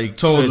was like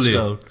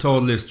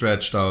totally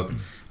stretched out.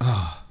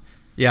 Oh,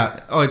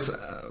 yeah. Oh, it's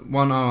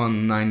 1 hour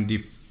and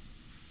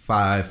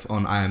 95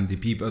 on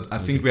IMDb, but I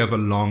think we have a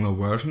longer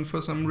version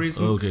for some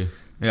reason. Okay.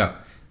 Yeah.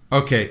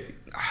 Okay.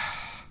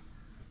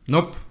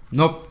 Nope.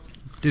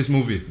 This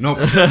movie. Nope.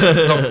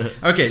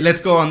 Okay,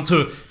 let's go on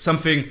to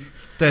something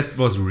that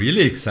was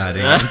really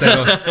exciting. And that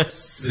was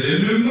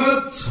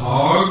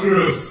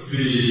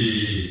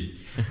cinematography.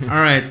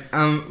 Alright,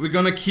 we're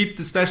gonna keep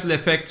the special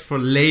effects for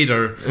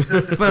later.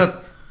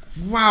 But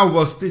wow,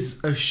 was this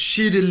a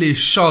shittily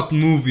shot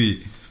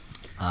movie.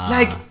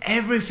 Like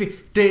everything.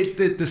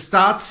 The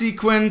start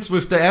sequence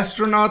with the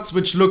astronauts,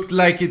 which looked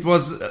like it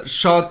was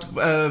shot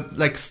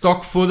like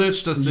stock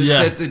footage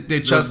that they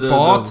just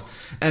bought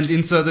and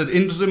inserted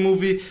into the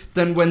movie.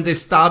 Then when they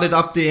started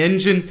up the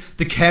engine,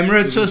 the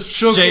camera just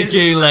shook.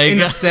 Shaking like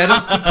instead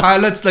of the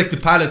pilots. Like the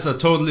pilots are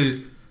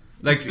totally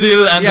Like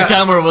still, and the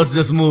camera was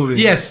just moving.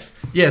 Yes,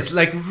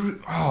 like,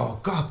 oh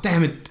god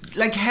damn it!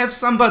 Like, have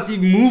somebody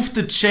move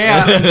the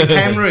chair and the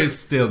camera is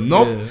still.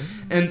 Nope. Yeah.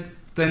 And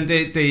then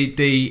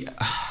the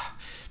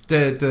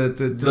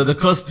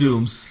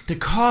costumes. The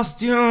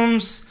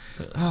costumes.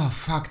 Oh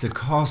fuck the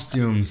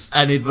costumes.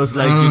 And it was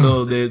like, you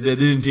know, they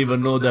didn't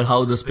even know that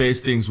how the space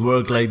things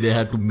work. Like, they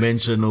had to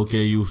mention,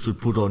 okay, you should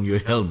put on your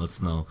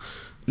helmets now.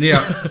 Yeah.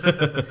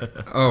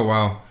 Oh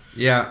wow.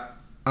 Yeah.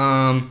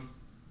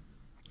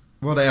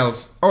 What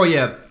else? Oh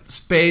yeah,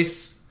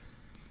 space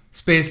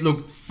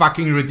looked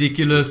fucking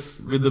ridiculous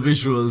with the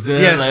visuals. Yeah,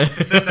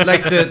 yes,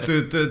 like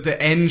the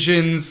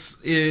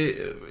engines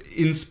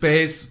in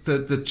space,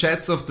 the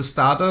jets of the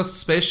Stardust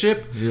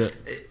spaceship. Yeah,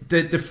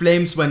 the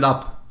flames went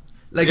up.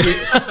 Like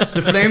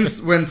the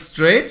flames went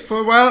straight for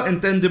a while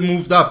and then they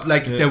moved up.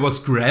 Like there was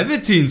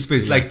gravity in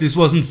space. Like this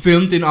wasn't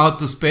filmed in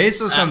outer space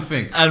or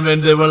something. And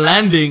when they were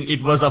landing,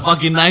 it was a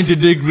fucking 90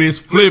 degrees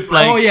flip.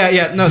 Like, oh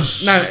yeah. No,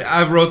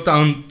 I wrote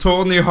down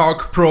Tony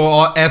Hawk Pro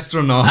or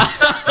astronaut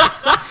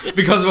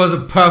because it was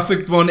a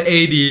perfect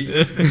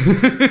 180.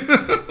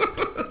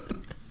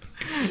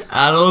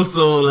 And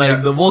also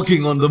like the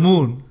walking on the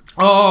moon.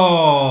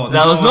 Oh,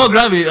 there was no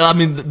gravity. I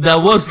mean, there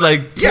was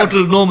like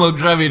total normal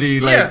gravity.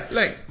 Like,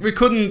 like we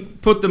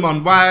couldn't put them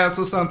on wires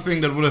or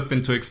something. That would have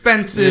been too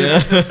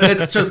expensive.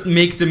 Let's just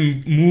make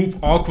them move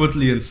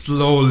awkwardly and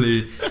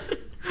slowly.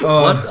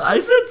 What? I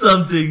said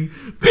something.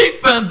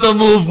 Pink Panther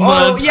movement.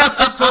 Oh yeah,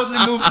 they totally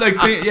moved like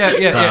pink.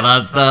 Yeah.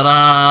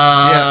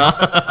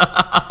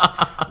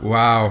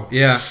 Wow.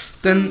 Yeah.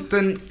 Then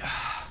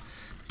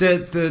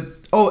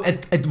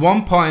at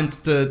one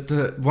point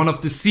the one of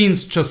the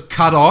scenes just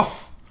cut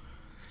off.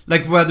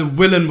 Like where the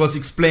villain was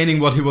explaining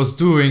what he was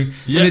doing,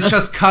 and it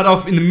just cut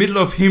off in the middle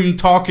of him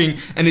talking,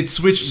 and it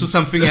switched to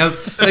something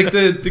else. Like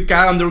the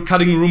guy on the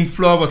cutting room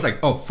floor was like,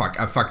 "Oh fuck,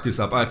 I fucked this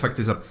up.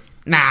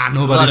 Nah,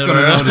 nobody's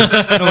gonna notice.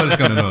 Nobody's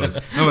gonna notice.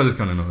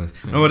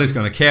 Nobody's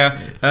gonna care."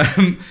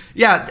 And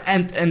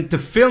the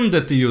film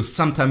that they used,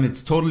 sometimes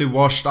it's totally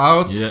washed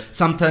out. Yeah.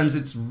 Sometimes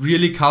it's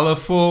really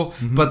colorful,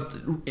 but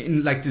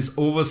in like this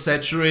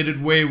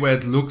oversaturated way where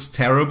it looks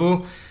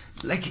terrible.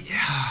 Like,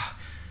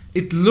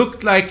 it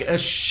looked like a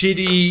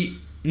shitty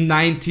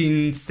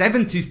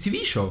 1970s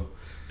TV show.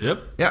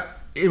 Yep. Yeah.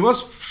 It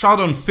was shot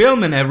on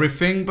film and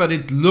everything, but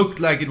it looked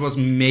like it was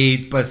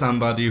made by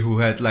somebody who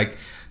had like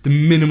the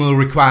minimal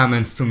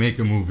requirements to make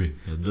a movie.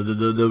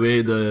 The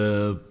way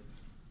the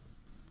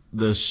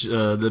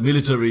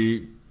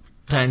military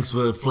tanks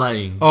were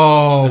flying.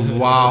 Oh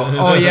wow!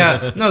 Oh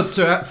yeah. No,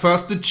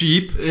 first the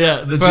jeep.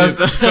 Yeah, First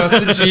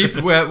the jeep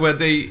where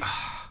they.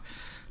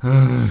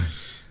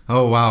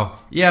 Oh wow!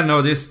 Yeah,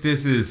 no, this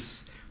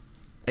is.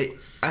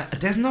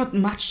 There's not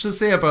much to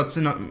say about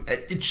cinema.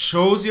 It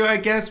shows you, I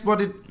guess,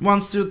 what it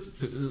wants to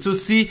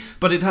see,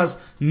 but it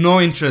has no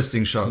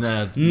interesting shots,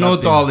 no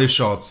dolly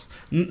shots,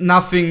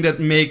 nothing that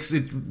makes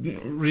it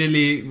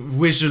really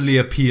visually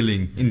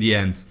appealing. In the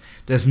end,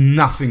 there's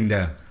nothing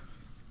there.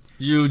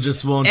 You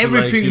just want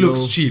everything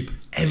looks cheap.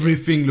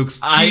 Everything looks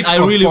cheap. I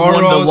really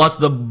wonder what's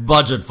the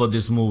budget for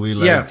this movie.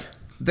 Like, yeah,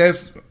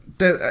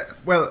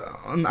 well,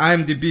 on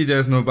IMDb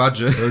there's no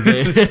budget.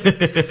 Okay.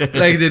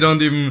 Like they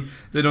don't even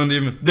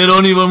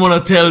want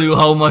to tell you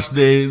how much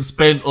they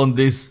spent on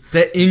this.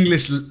 The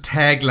English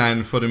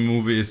tagline for the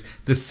movie is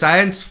the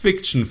science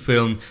fiction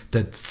film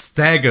that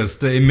staggers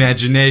the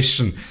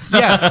imagination.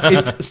 Yeah,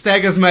 it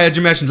staggers my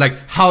imagination. Like,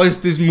 how is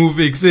this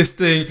movie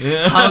existing?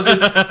 Yeah. How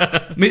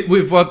did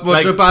with what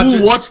like, your budget?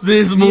 Who watched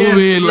this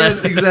movie?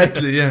 Yes,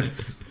 exactly. Yeah.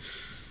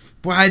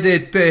 Why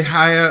did they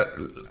hire?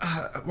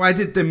 Why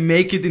did they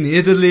make it in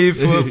Italy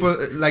for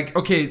like?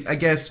 Okay, I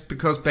guess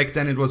because back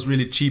then it was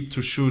really cheap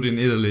to shoot in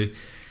Italy,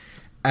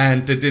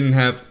 and they didn't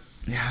have.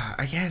 Yeah,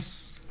 I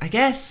guess.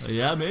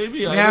 Yeah,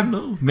 maybe I don't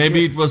know.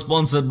 Maybe it was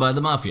sponsored by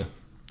the mafia.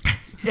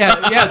 Yeah,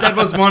 that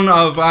was one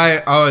of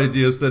our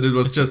ideas, that it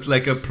was just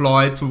like a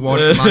ploy to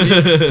wash money,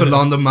 to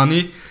launder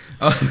money.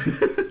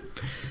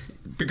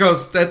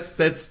 Because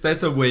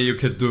that's a way you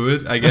could do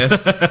it, I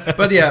guess.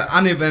 But yeah,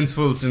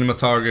 uneventful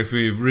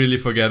cinematography, really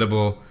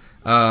forgettable.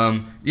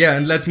 Yeah,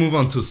 and let's move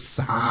on to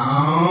sound.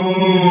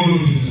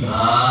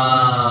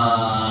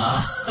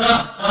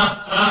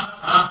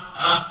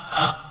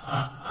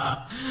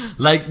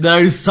 Like,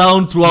 there is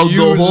sound throughout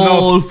the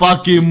whole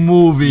fucking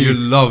movie. You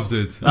loved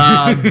it.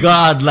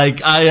 God,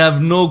 like, I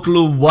have no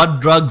clue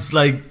what drugs,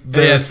 like,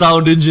 the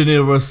sound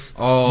engineer was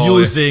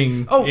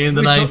using in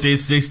the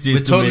 90s, 60s. We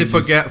totally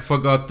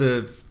forgot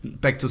the,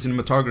 back to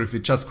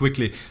cinematography, just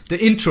quickly.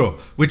 The intro,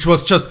 which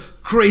was just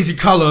crazy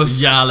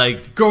colors. Yeah,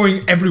 like,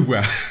 going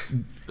everywhere.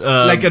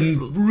 Like a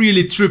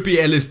really trippy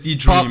LSD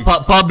dream.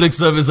 Public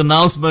service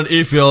announcement: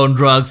 if you're on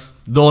drugs,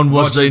 don't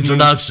watch the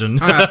introduction.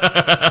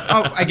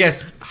 I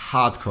guess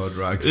hardcore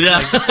drugs. Yeah.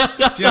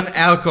 Like, if you're on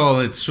alcohol,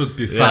 it should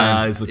be fine.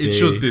 Yeah, it's okay. It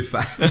should be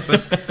fine.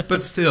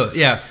 But still,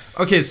 yeah.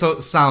 Okay, so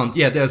sound.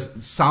 Yeah,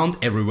 there's sound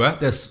everywhere.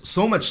 There's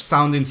so much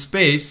sound in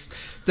space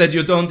that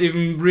you don't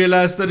even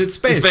realize that it's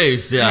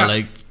space. Yeah.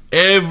 Like,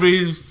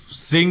 every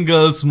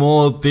single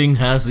small thing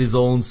has its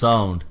own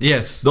sound.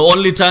 Yes. The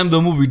only time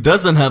the movie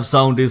doesn't have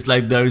sound is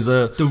like there is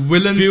a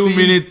few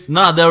minutes.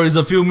 There is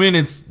a few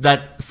minutes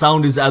that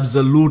sound is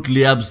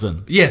absolutely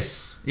absent.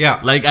 Yes. Yeah.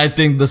 Like I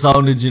think the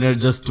sound engineer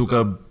just took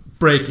a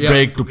break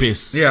to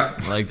piss. Yeah.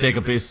 Like take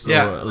a piss.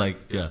 Yeah. Or like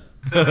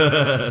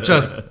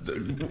just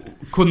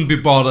couldn't be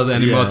bothered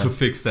anymore to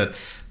fix that.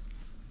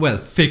 Well,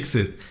 fix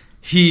it.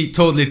 He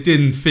totally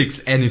didn't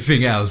fix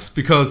anything else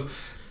because,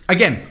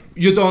 again,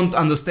 you don't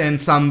understand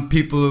some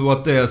people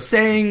what they are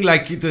saying.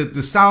 Like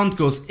the sound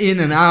goes in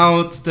and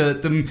out.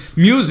 The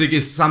music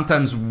is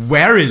sometimes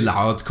very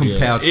loud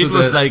compared to it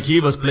was like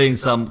he was playing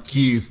some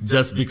keys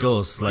just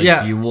because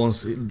he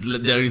wants.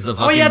 There is a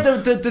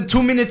fucking the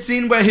 2-minute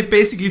scene where he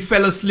basically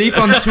fell asleep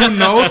on 2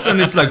 notes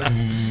and it's like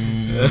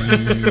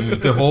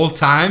the whole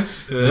time.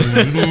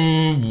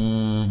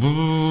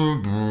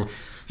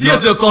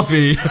 Here's your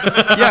coffee.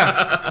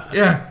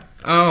 yeah.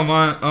 Oh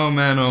man.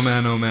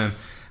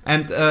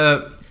 And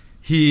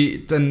he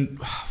then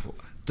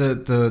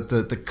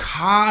the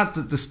car,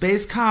 the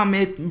space car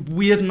made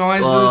weird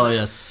noises. Oh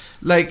yes.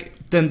 Like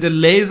then the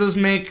lasers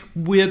make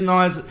weird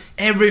noises.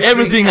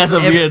 Everything has a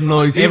weird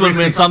noise. Even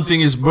when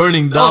something is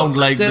burning down,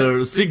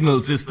 the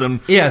signal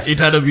system. Yes. It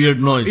had a weird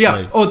noise. Yeah.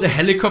 Like. Oh, the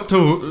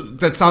helicopter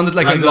that sounded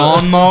like a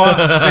lawnmower,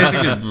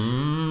 basically.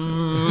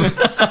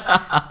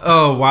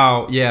 Oh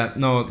wow, yeah,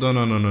 no.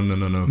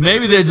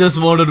 Maybe they just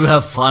wanted to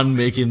have fun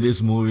making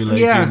this movie,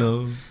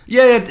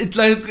 Yeah, it's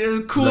like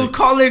a cool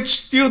college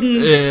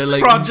student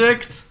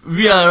project.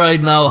 We are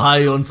right now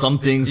high on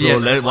something, so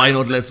why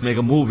not let's make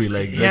a movie?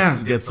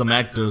 Let's get some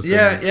actors.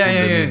 Yeah.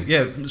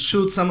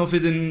 Shoot some of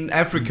it in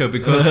Africa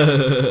because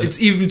it's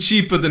even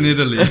cheaper than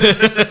Italy.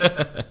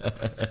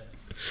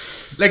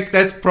 Like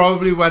that's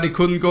probably why they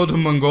couldn't go to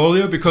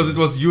Mongolia because it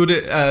was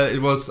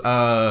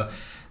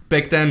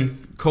back then.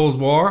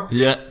 Cold War.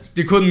 Yeah.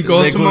 They couldn't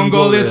go to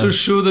Mongolia to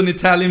shoot an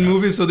Italian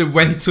movie, so they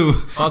went to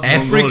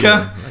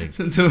Africa.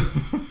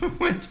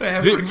 Went to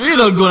Africa. We're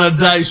not gonna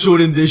die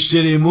shooting this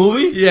shitty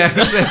movie. Yeah.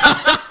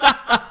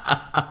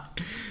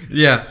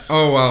 Yeah.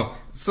 Oh wow.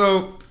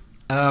 So,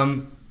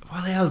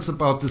 what else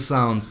about the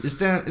sound? Is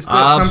there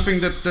something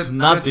that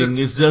nothing?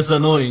 It's just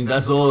annoying.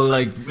 That's all.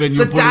 Like when you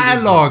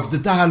the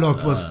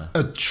dialogue was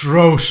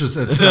atrocious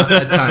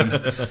at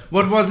times.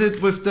 What was it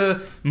with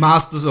the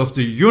Masters of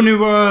the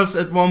Universe?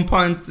 At one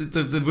point,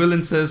 the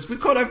villain says, "We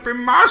could have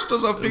been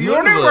Masters of the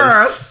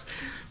Universe."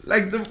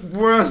 Like the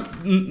worst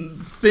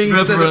things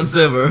reference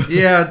ever.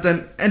 Yeah.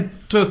 And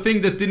to a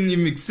thing that didn't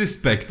even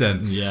exist back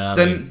then. Yeah.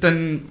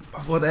 Then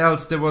what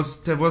else? There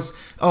was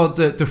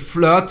the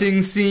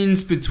flirting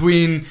scenes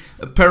between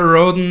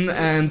Rhodan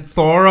and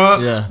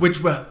Thora,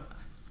 which were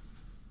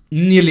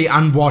nearly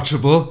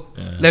unwatchable.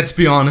 Yeah. Let's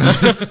be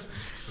honest.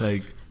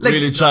 like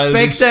really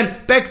childish.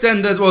 Back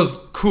then that was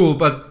cool,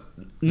 but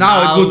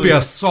now it would be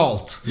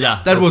assault.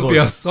 Yeah, that would be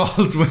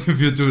assault if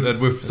you do that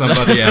with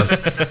somebody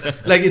else.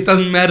 Like it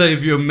doesn't matter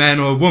if you're a man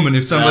or a woman.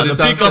 If somebody does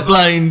the pickup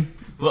line.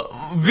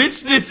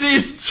 Which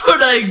disease should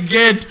I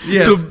get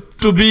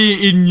to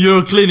be in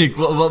your clinic?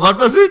 What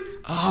was it?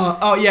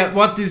 Oh yeah,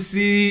 what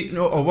disease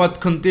or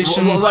what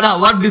condition?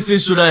 What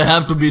disease should I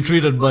have to be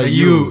treated by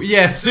you?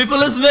 Yes,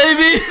 syphilis,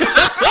 maybe.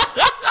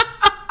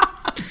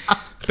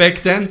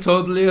 Back then,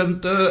 totally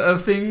a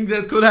thing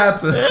that could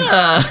happen.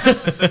 Yeah.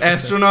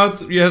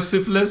 Astronaut, you have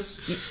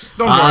syphilis?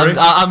 Don't worry.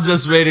 I'm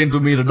just waiting to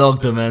meet a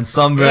doctor, man.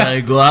 Somewhere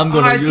I go, I'm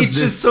gonna use this. It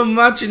itches so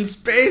much in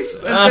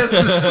space, and there's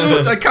the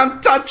suit. I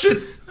can't touch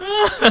it.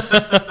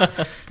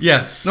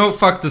 Yeah, no,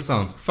 fuck the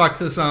sound.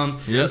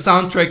 The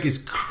soundtrack is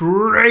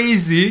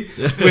crazy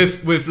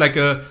with like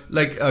a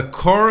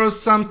chorus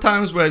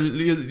sometimes where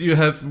you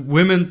have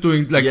women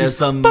doing like this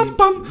some bum,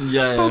 bum,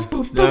 there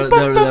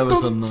were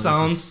some noises.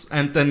 Sounds,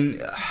 and then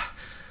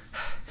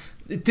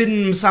it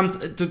didn't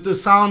the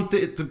sound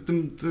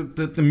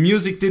the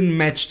music didn't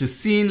match the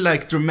scene.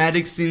 Like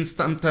dramatic scenes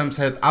sometimes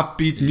had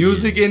upbeat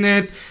music in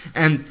it,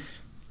 and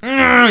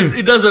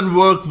it doesn't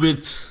work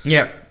with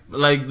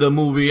like the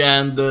movie,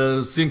 and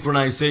the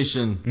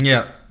synchronization.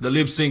 Yeah. The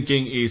lip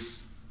syncing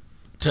is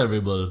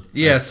terrible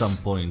at some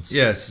points.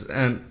 Yes,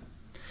 and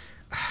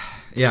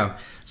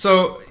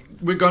so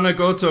we're gonna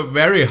go to a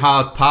very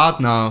hard part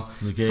now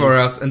for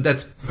us, and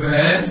that's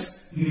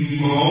best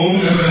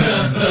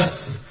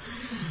moment.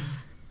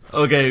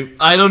 Okay,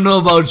 I don't know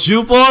about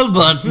you, Paul,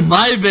 but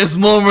my best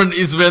moment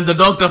is when the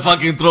doctor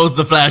fucking throws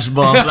the flash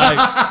bomb. Like,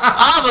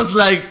 I was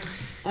like,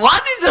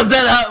 what does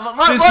that happen?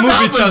 This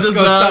movie just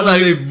got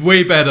suddenly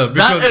way better.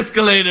 That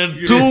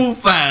escalated too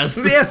fast.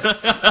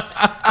 Yes.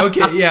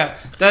 Okay, yeah.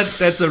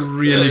 That's a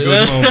really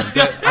good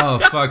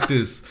moment. Fuck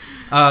this.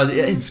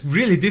 It's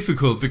really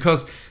difficult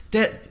because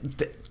the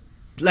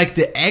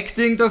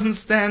acting doesn't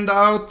stand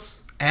out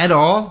at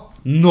all.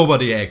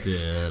 Nobody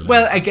acts. Yeah,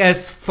 well, I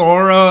guess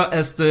Thora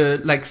as the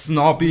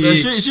snobby. Yeah,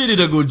 she did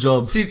a good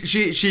job.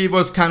 She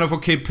was kind of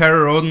okay.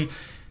 Rhodan.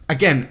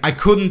 Again, I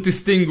couldn't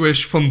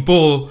distinguish from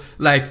Bull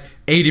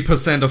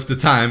 80% of the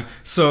time,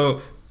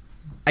 so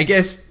I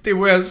guess they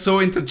were so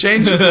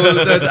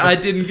interchangeable that I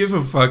didn't give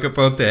a fuck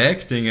about the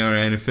acting or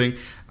anything.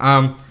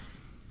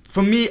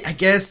 for me, I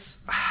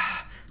guess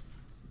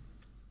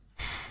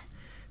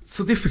it's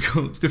so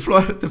difficult. The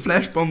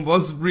flash bomb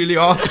was really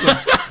awesome.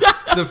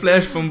 The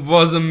flash bomb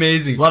was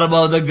amazing. What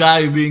about the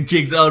guy being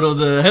kicked out of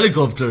the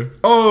helicopter?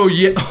 Oh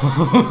yeah,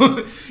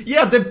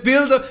 yeah. The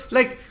build-up,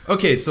 like,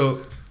 okay, so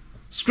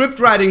script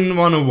writing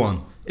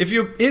 101. If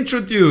you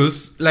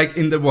introduce, like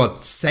in the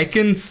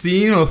second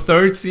scene or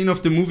third scene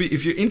of the movie,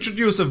 if you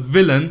introduce a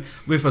villain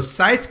with a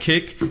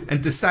sidekick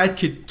and the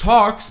sidekick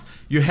talks,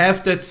 you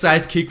have that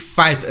sidekick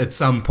fight at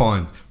some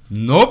point.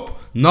 Nope,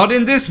 not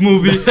in this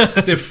movie.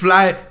 They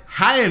fly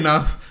high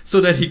enough so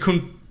that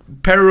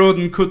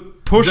Rhodan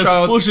could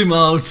push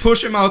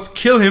him out,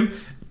 kill him,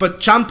 but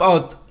jump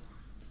out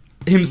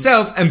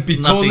himself and be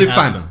totally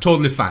fine.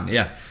 Totally fine,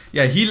 yeah.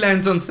 Yeah, he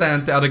lands on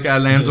sand, the other guy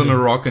lands on a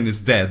rock and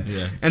is dead.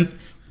 Yeah. And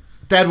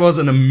that was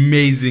an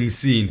amazing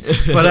scene.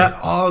 But I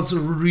also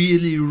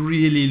really,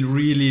 really,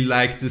 really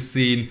like the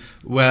scene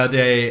where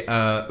they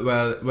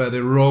where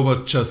the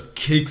robot just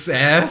kicks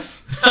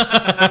ass.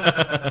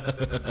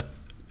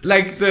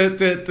 Like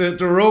the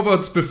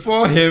robots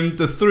before him,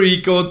 the three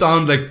go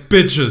down like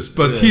bitches,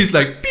 but he's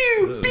like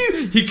pew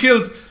pew. He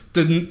kills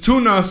the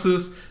 2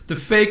 nurses, the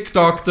fake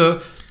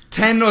doctor,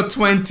 10 or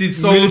 20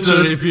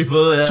 soldiers,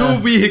 people, 2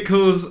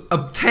 vehicles,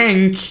 a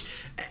tank.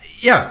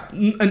 Yeah,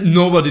 and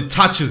nobody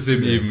touches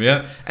him even,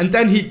 yeah. And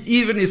then he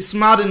even is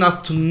smart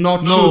enough to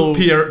not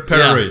shoot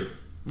Perry,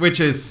 which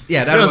is,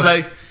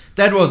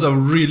 that was a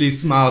really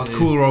smart,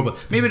 cool robot.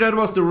 Maybe that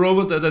was the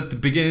robot that at the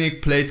beginning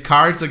played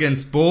cards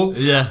against Bull.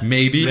 Yeah,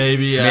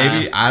 maybe,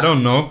 I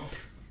don't know.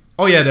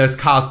 Oh yeah, there's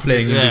card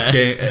playing in this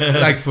game,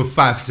 like for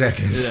 5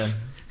 seconds.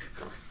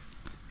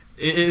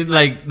 Yeah.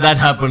 Like that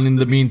happened in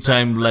the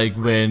meantime, like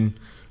when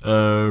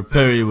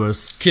Perry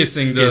was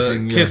kissing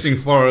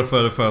Thor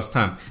for the first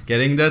time,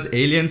 getting that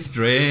alien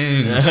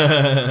strange.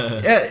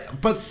 Yeah,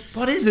 but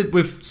what is it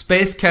with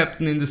Space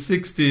Captain in the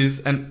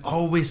 60s and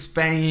always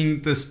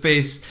banging the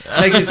space?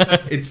 Like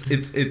it's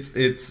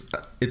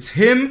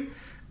him,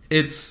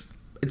 it's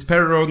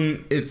Perry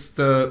Rhodan,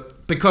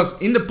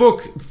 because in the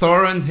book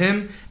Thor and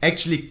him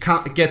actually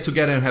can't get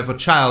together and have a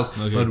child,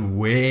 but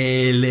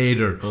way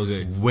later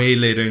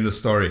in the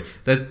story.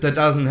 That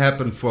doesn't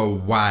happen for a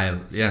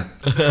while. Yeah.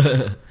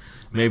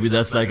 Maybe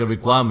that's like a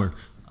requirement.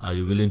 Are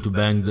you willing to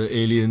bang the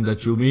alien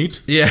that you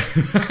meet? Yeah.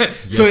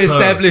 To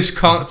establish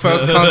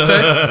first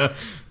contact.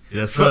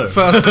 Yes, sir.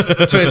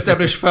 To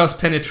establish first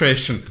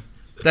penetration.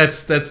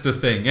 That's the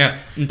thing. Yeah.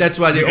 And that's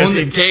why they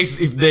only, in case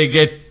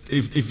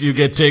if you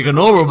get taken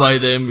over by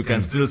them, you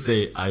can still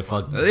say I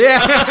fucked them.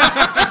 Yeah.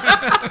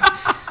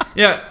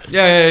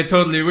 yeah,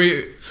 totally.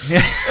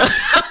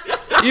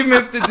 Even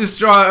if they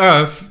destroy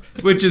Earth,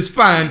 which is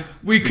fine,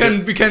 we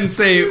can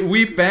say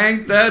we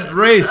banged that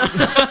race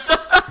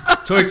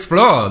to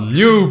explore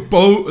new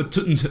to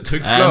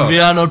explore. And we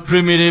are not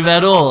primitive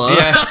at all. Huh?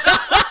 Yeah.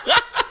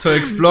 To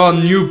explore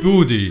new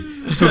booty,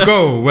 to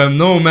go where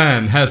no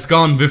man has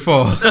gone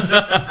before.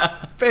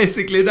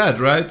 Basically that,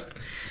 right?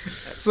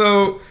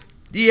 So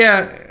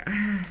yeah,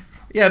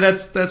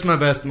 that's my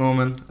best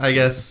moment, I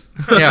guess.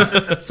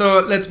 Yeah.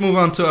 So let's move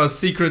on to our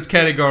secret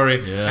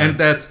category, and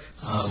that's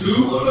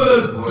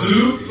super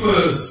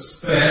duper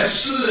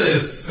special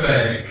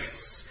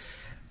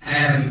effects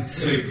and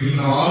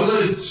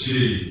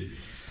technology.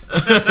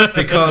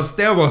 Because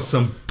there was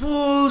some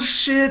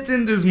bullshit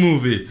in this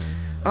movie.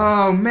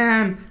 Oh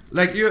man,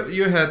 like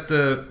you had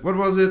the, what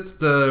was it,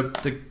 the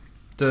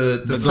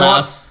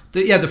glass.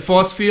 The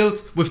force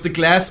field with the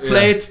glass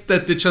plate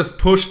that they just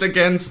pushed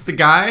against the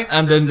guy.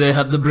 And then they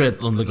had the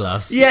breath on the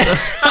glass. Yeah.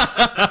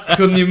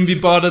 Couldn't even be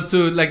bothered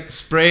to like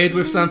spray it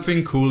with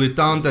something, cool it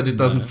down, that it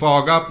doesn't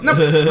fog up.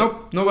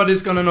 Nope,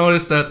 nobody's gonna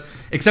notice that.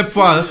 Except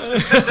for us,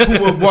 who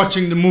were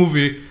watching the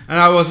movie. And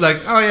I was like,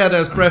 oh yeah,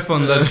 there's breath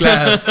on that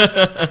glass.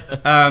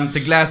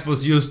 The glass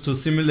was used to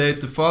simulate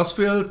the force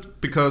field,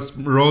 because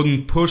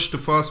Rhodan pushed the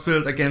force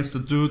field against the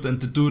dude and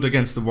the dude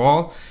against the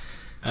wall.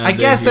 And I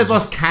guess that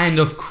was kind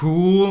of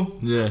cool.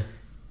 Yeah.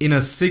 In a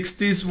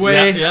 60s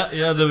way.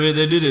 Yeah, the way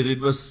they did it. It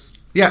was...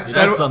 Yeah. It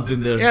had something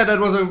there. Yeah, that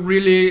was a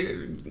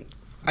really,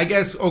 I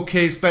guess,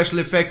 okay special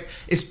effect.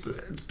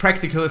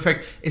 Practical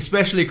effect.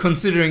 Especially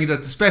considering that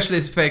the special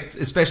effects,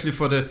 especially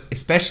for the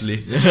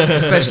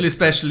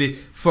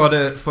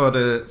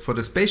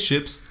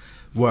spaceships,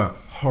 were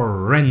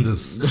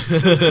horrendous.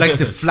 Like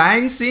the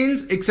flying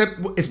scenes,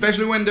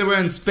 especially when they were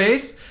in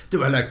space, they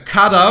were like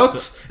cut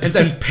out and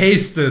then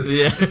pasted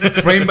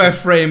frame by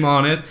frame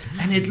on it,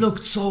 and it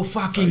looked so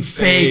fucking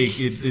fake.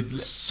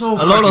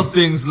 A lot of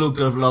things looked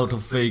a lot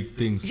of fake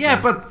things.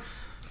 Yeah, but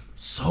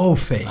so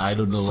fake. I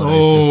don't know so what I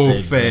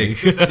just said.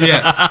 So fake.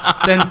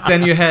 Yeah.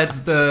 Then you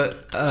had the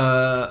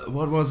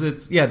what was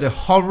it? Yeah, the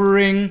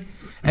hovering.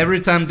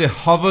 Every time they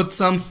hovered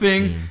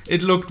something,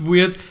 it looked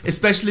weird.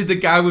 Especially the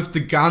guy with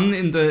the gun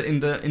in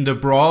the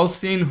brawl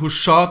scene who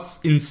shot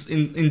in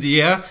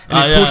the air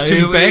and it pushed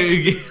him back.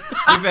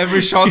 With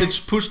every shot,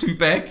 it pushed him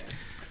back.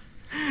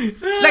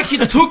 Like he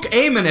took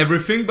aim and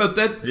everything, but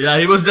that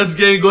he was just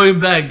going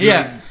back.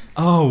 Yeah.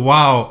 Oh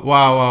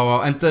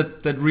wow, and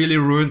that really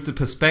ruined the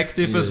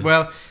perspective as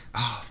well.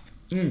 Oh,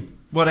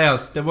 what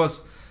else? There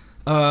was,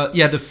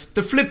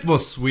 the flip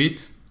was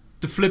sweet.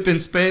 The flip in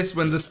space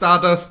when the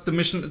Stardust,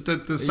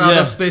 the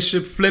Stardust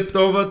spaceship flipped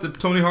over the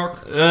Tony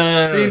Hawk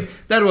scene.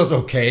 That was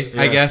okay,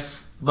 I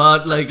guess.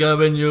 But like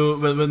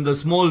when the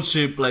small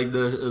ship, like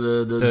the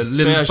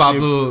little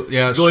bubble,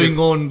 going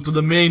on to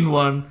the main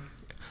one,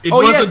 it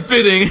wasn't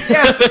fitting.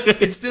 Yes,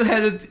 it still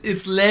had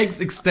its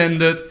legs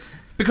extended.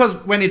 Because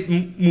when it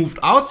moved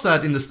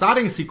outside in the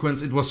starting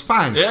sequence, it was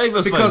fine. Yeah, it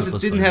was fine. Because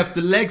it didn't have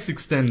the legs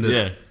extended.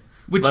 Yeah.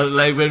 But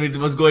like when it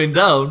was going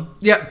down...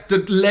 Yeah, the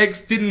legs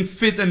didn't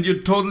fit and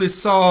you totally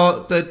saw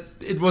that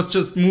it was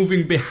just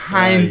moving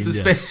behind the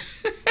space.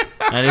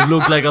 And it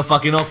looked like a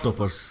fucking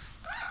octopus.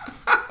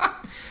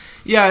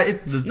 Yeah,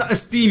 not a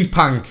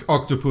steampunk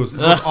octopus.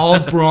 It was all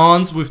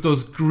bronze with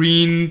those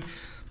green,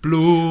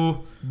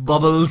 blue...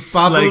 Bubbles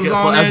like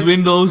on as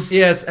windows.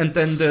 Yes, and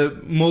then the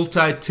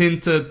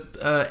multi-tinted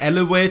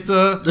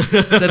elevator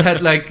that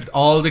had like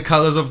all the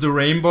colors of the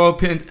rainbow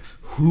paint.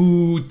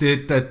 Who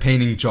did that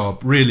painting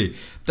job? Really,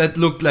 that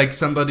looked like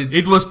somebody.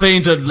 It was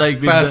painted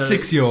like by a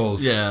 6-year-old.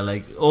 Yeah,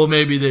 like, or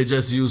maybe they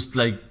just used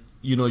like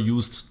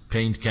used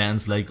paint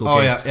cans. Like,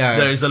 okay,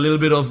 there's a little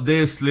bit of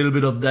this, little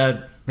bit of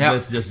that. Yeah.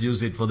 Let's just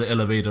use it for the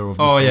elevator of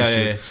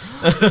the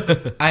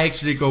spaceship. I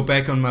actually go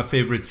back on my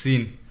favorite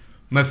scene.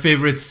 My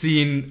favorite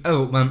scene,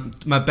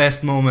 my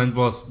best moment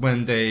was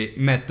when they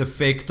met the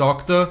fake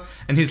doctor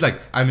and he's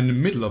like, I'm in the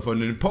middle of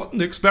an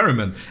important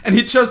experiment. And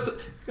he just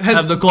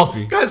has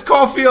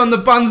coffee on the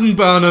Bunsen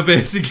burner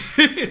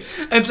basically.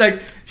 And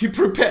like, he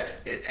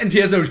and he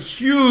has a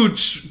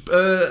huge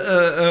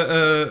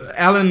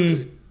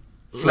Allen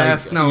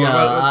flask now.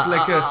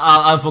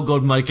 I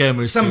forgot my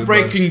camera. Some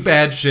Breaking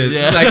Bad shit.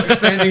 Yeah. Like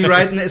standing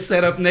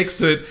set up next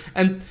to it.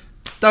 And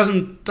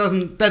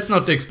that's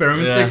not the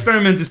experiment. The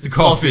experiment is the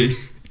coffee.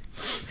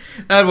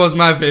 That was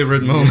my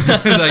favorite moment,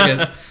 I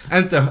guess.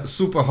 And the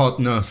super hot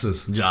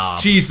nurses. Yeah.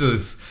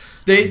 Jesus.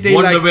 They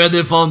wonder where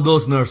they found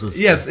those nurses.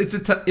 Yes, it's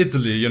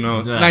Italy,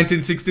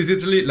 1960s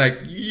Italy. Like,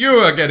 you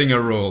are getting a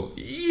role.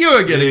 You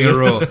are getting a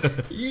role.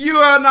 You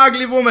are an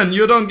ugly woman.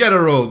 You don't get a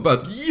role,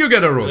 but you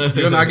get a role.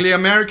 You're an ugly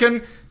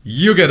American.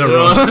 You get a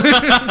role.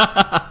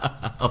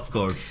 Of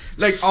course.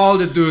 Like all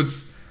the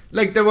dudes.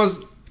 Like there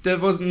was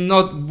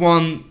not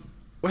one.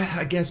 Well,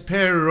 I guess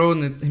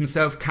Rhodan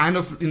himself, kind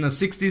of in a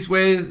 60s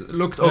way,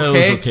 looked okay. It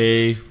was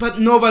okay. But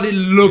nobody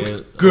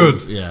looked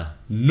good.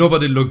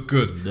 Nobody looked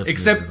good. Definitely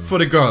except for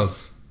the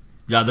girls.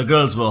 Yeah, the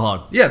girls were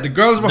hot. Yeah, the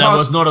girls were hot. There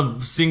was not a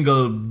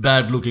single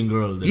bad-looking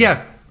girl there.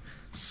 Yeah.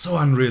 So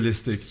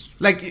unrealistic.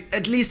 Like,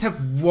 at least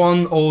have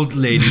one old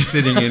lady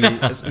sitting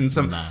in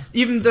some... Nah.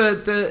 Even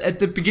at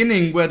the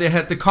beginning where they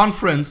had the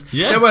conference,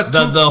 there were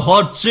two... The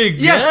hot chick,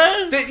 yes,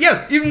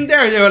 even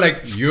there they were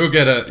like,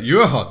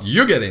 you're hot,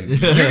 you get in, you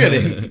get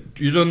in.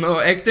 You don't know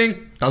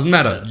acting? Doesn't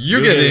matter,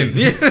 you get in.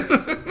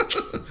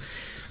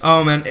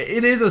 Oh man,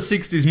 it is a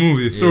 60s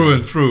movie through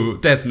and through,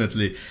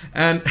 definitely.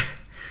 And...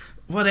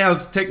 What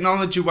else?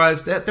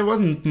 Technology-wise, there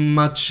wasn't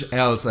much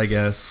else, I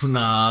guess.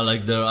 Nah,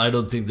 like I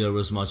don't think there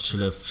was much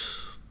left.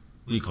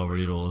 We covered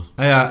it all.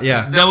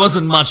 Yeah. There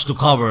wasn't much to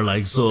cover,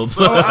 like so.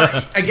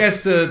 I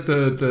guess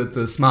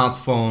the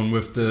smartphone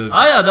with the.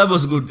 That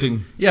was a good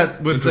thing. Yeah,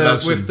 with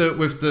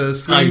the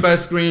screen by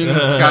screen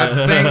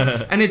Skype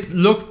thing, and it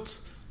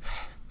looked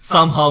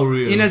somehow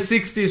real. In a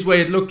 60s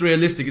way, it looked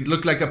realistic. It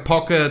looked like a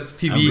pocket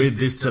TV. And with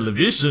this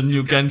television,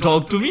 you can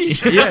talk to me.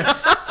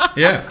 Yes.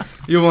 Yeah.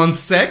 You want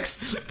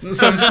sext?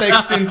 Some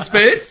sext in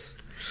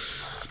space?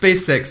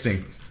 Space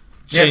sexting.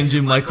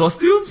 Changing my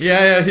costumes?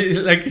 Yeah.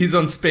 He's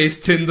on space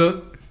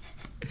Tinder.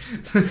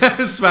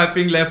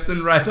 Swiping left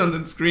and right on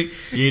the screen.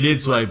 He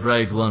did swipe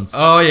right once.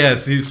 Oh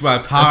yes, he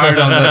swiped hard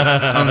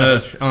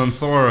on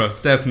Thor,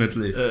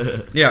 definitely.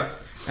 Yeah.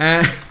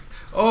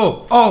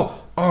 Oh,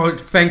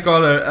 thank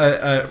God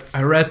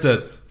I read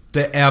that.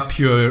 The air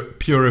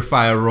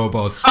purifier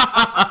robot.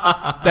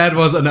 That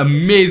was an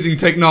amazing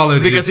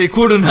technology. Because he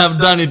couldn't have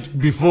done it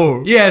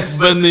before.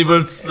 Yes. When they were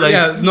like...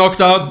 Yeah,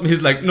 knocked out.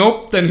 He's like,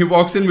 nope. Then he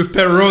walks in with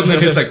Rhodan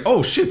and he's like,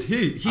 oh shit,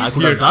 he's I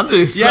could have done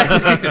this. Yeah.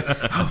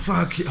 Oh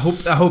fuck.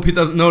 I hope he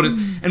doesn't notice.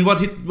 And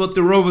what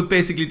the robot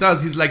basically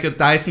does, he's like a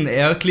Dyson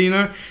air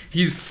cleaner.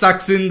 He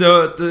sucks in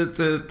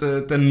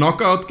the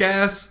knockout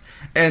gas.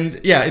 And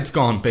yeah, it's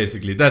gone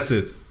basically. That's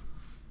it.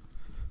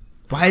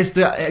 Why is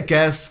the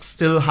gas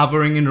still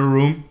hovering in the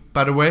room,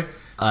 by the way?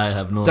 I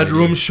have no idea. That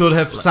room should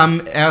have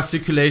some air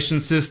circulation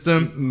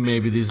system.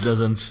 Maybe this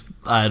doesn't.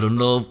 I don't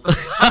know.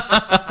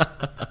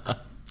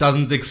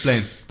 Doesn't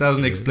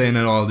explain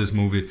at all, this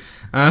movie.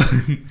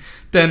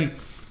 Then,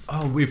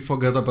 we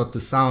forgot about the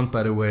sound,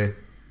 by the way.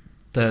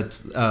 That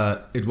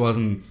it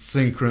wasn't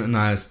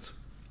synchronized.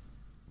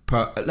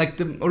 Like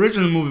the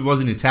original movie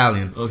was in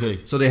Italian. Okay.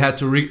 So they had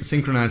to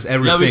synchronize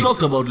everything. Yeah, we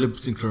talked about lip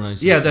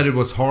synchronization. Yeah, that it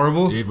was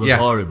horrible. It was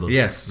horrible.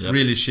 Yes,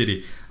 really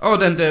shitty. Oh,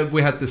 then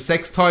we had the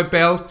sex toy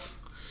belt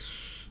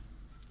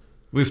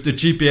with the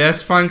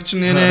GPS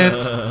function in it.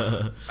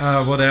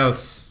 What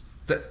else?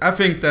 I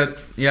think that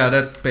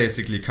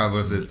basically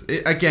covers it.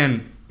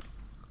 Again.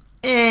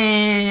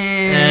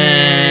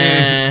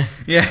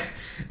 Yeah.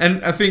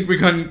 And I think we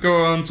can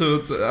go on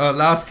to our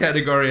last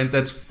category, and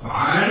that's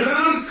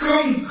final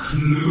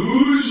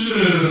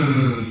conclusion.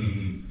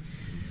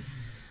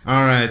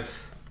 All right.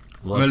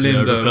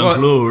 Malinda,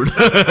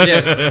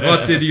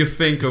 what did you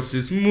think of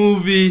this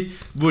movie?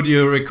 Would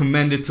you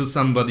recommend it to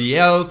somebody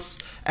else?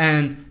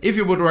 And if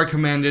you would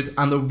recommend it,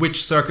 under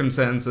which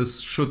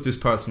circumstances should this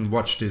person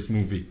watch this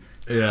movie?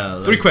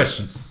 Yeah. 3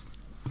 questions.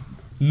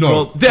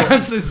 No. The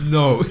answer is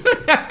no.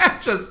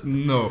 Just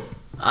no.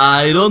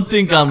 I don't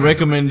think I'm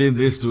recommending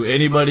this to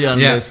anybody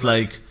unless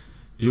like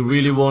you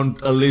really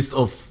want a list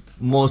of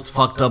most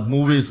fucked up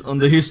movies on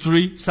the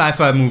history.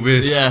 Sci-fi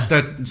movies. Yeah.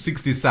 That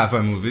 60s sci-fi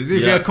movies.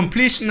 If you're a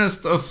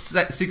completionist of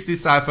 60s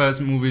sci-fi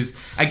movies,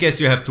 I guess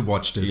you have to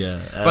watch this.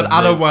 Yeah. But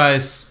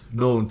otherwise,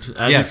 don't.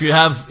 And if you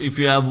have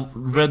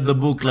read the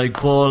book like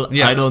Paul,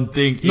 I don't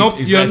think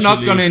you're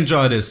not gonna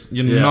enjoy this.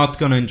 You're not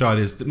gonna enjoy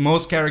this.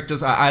 Most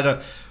characters are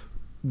either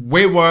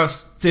way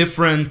worse,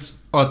 different,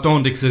 or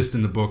don't exist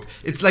in the book.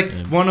 It's like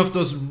one of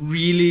those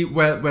really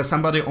where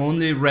somebody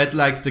only read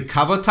like the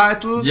cover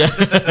title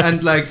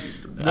and like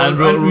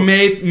and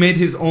made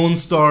his own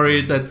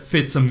story that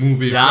fits a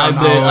movie. Yeah,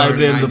 I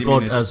blame the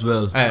plot as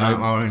well.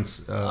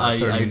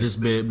 I just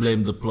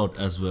blame the plot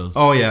as well.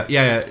 Oh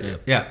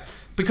yeah.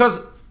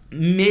 Because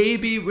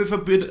maybe with a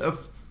bit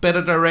of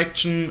better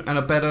direction and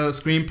a better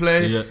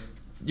screenplay,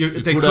 they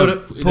could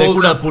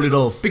have pulled it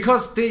off.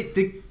 Because they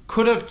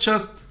could have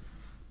just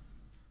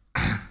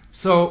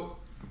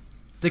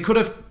they could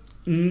have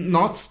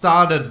not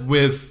started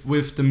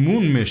with the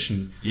moon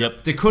mission.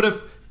 Yep. They could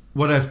have.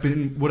 What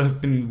would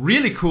have been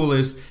really cool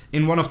is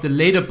in one of the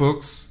later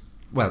books,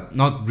 well,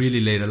 not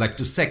really later, like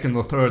the 2nd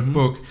or 3rd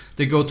book,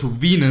 they go to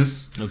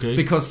Venus. Okay.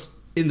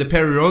 Because in the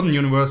Rhodan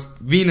universe,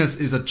 Venus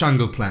is a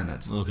jungle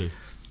planet. Okay.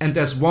 And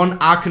there's one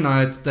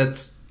Arcanite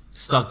that's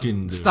stuck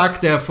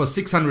there for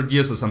 600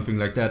 years or something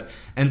like that,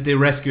 and they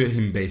rescue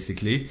him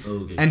basically.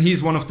 Okay. And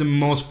he's one of the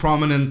most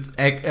prominent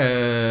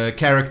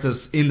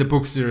characters in the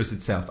book series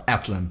itself,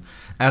 Atlan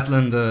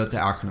the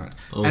Arcanite.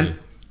 Okay. And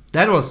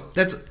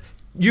that's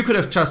you could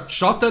have just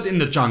shot that in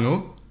the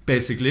jungle,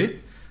 basically,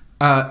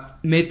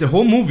 made the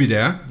whole movie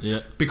there,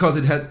 because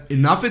it had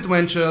enough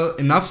adventure,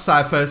 enough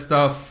sci-fi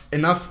stuff,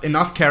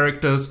 enough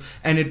characters,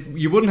 and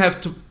you wouldn't have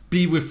to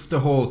be with the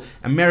whole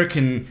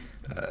American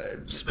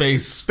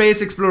space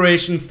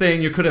exploration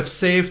thing. You could have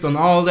saved on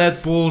all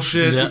that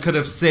bullshit. You could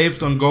have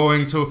saved on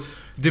going to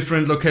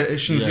different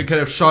locations. You could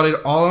have shot it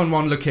all in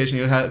one location.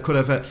 You could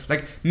have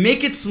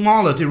make it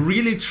smaller. They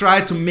really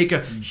tried to make a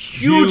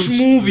huge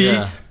movie,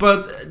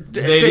 but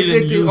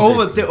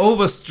they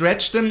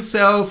overstretched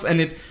themselves,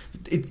 and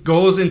it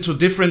goes into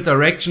different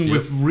direction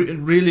with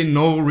really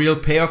no real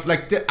payoff.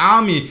 Like the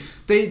army,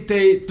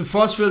 the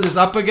force field is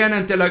up again,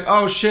 and they're like,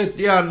 oh shit,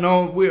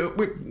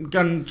 we're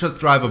gonna just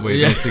drive away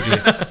basically.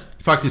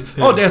 Fuck this.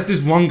 Oh, there's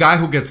this one guy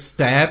who gets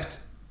stabbed.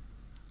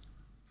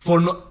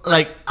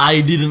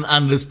 I didn't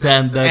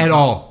understand that at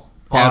all.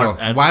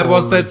 Why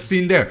was that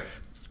scene there?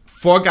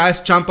 4 guys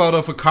jump out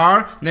of a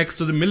car next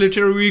to the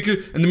military vehicle,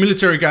 and the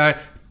military guy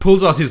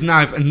pulls out his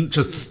knife and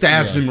just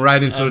stabs him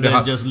right into the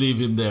heart. Just leave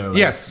him there.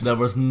 Yes. There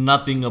was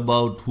nothing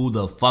about who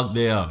the fuck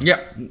they are.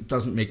 Yeah,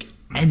 doesn't make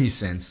any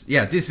sense.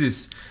 Yeah, this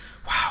is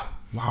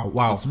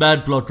wow. It's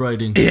bad plot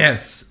writing.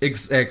 Yes,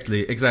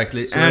 exactly.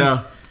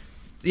 So,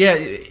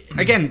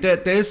 again,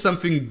 there is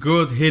something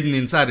good hidden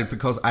inside it,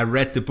 because I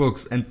read the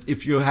books, and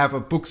if you have a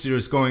book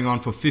series going on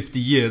for 50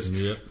 years,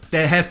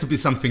 there has to be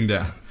something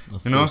there,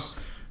 of you course.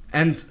 know?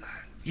 And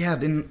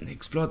didn't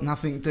explored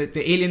nothing.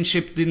 The alien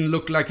ship didn't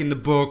look like in the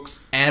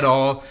books at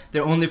all.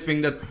 The only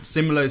thing that's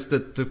similar is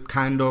the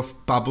kind of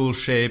bubble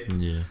shape,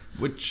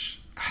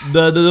 which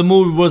the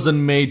movie wasn't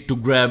made to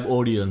grab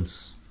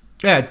audience.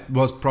 Yeah, it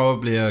was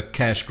probably a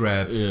cash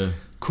grab. Yeah.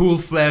 Cool,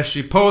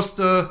 flashy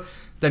poster.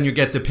 Then you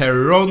get the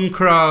Rhodan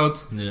crowd.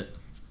 Yeah.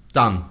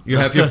 Done. You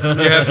have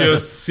your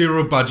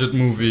zero budget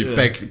movie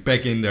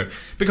back in there.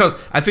 Because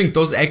I think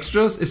those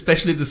extras,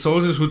 especially the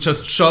soldiers who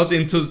just shot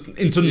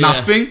into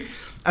nothing,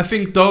 I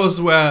think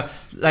those were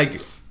like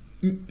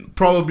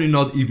probably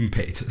not even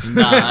paid.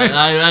 Nah,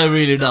 I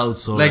really doubt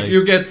so. Like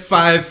you get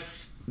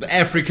 $5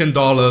 African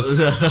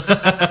dollars.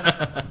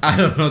 I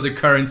don't know the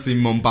currency in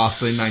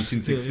Mombasa in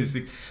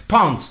 1966.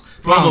 Pounds.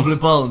 Probably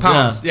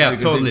pounds. Yeah,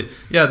 totally.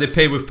 They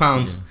pay with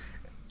pounds.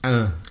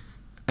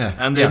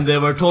 And then they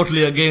were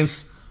totally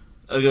against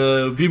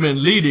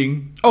women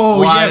leading.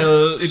 Oh,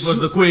 while it was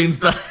the queen's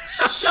time.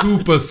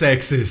 Super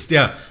sexist.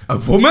 Yeah, a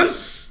woman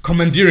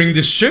commandeering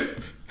this ship?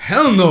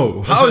 Hell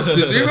no! How is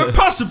this even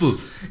possible?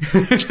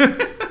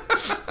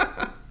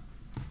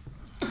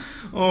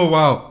 Oh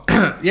wow.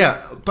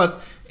 Yeah,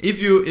 but if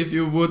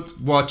you would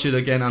watch it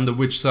again, under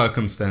which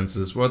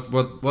circumstances? What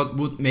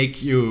would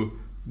make you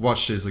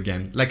watch this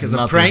again? Like as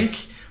a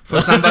prank for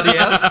somebody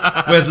else?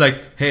 Where it's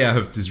like, hey, I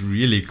have this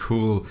really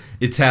cool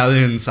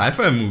Italian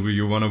sci-fi movie.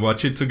 You want to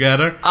watch it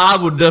together? I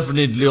would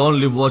definitely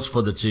only watch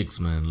for the chicks,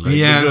 man. Like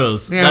the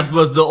girls. Yeah. That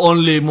was the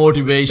only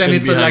motivation. Then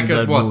it's behind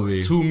like a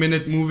movie.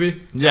 2-minute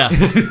movie? Yeah.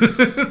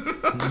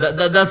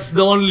 That's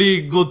the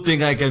only good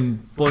thing I can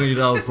point it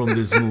out from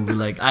this movie.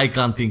 Like, I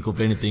can't think of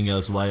anything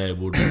else why I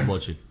would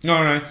watch it.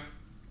 All right,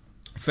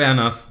 fair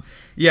enough.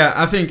 Yeah,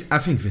 I think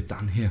we're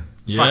done here.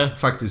 Yeah.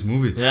 Fuck this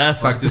movie. Yeah,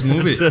 fuck this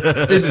movie.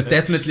 This is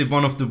definitely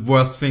one of the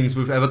worst things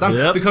we've ever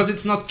done because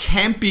it's not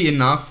campy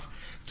enough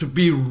to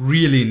be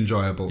really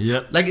enjoyable.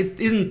 Yeah. Like, it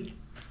isn't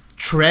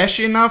trash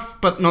enough,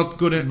 but not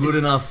good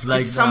enough.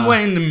 Like, it's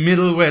somewhere in the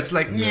middle where it's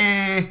like,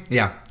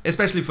 yeah,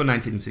 especially for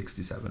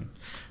 1967.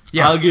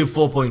 Yeah, I'll give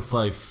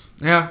 4.5.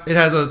 Yeah, it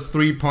has a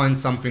 3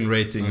 something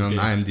rating on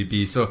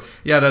IMDb. So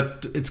yeah,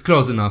 that it's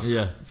close enough.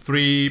 Yeah,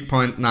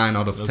 3.9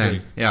 out of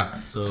 10. Yeah.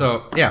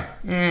 So yeah,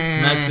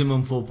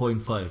 maximum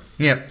 4.5.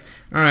 Yeah.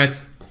 All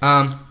right.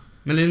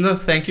 Malinda,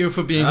 thank you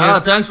for being here.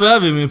 Thanks for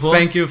having me, Paul.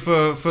 Thank you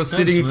for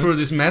sitting through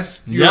this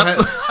mess. You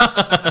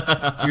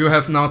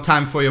have now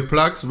time for your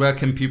plugs. Where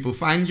can people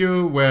find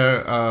you?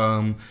 Where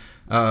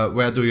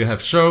do you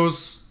have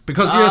shows?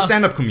 Because you're a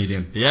stand-up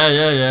comedian.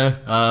 Yeah.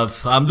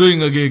 I'm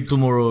doing a gig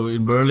tomorrow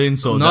in Berlin,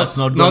 so that's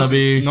not gonna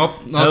be not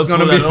helpful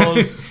gonna be at all.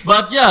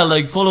 But yeah,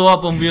 like, follow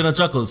up on Vienna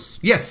Chuckles.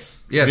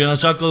 Yes. Vienna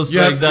Chuckles.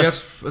 You have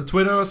a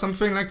Twitter or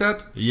something like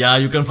that? Yeah,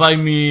 you can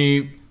find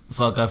me.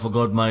 Fuck, I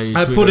forgot my Twitter.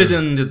 I put it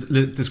in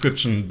the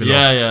description below.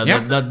 Yeah.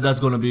 That's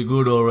gonna be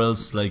good, or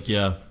else, like,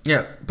 yeah.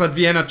 Yeah, but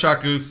Vienna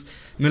Chuckles.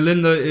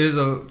 Melinda is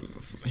a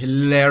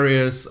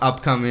hilarious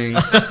upcoming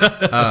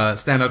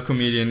stand-up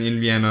comedian in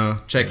Vienna.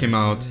 Check him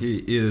out.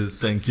 He is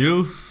thank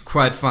you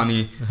quite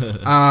funny.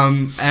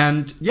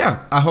 And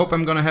yeah, I hope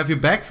I'm gonna have you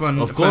back for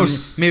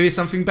maybe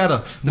something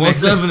better.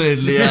 Most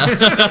definitely,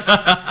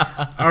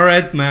 yeah. All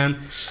right, man.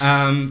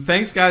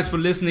 Thanks guys for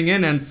listening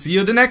in, and see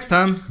you the next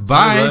time.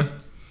 Bye.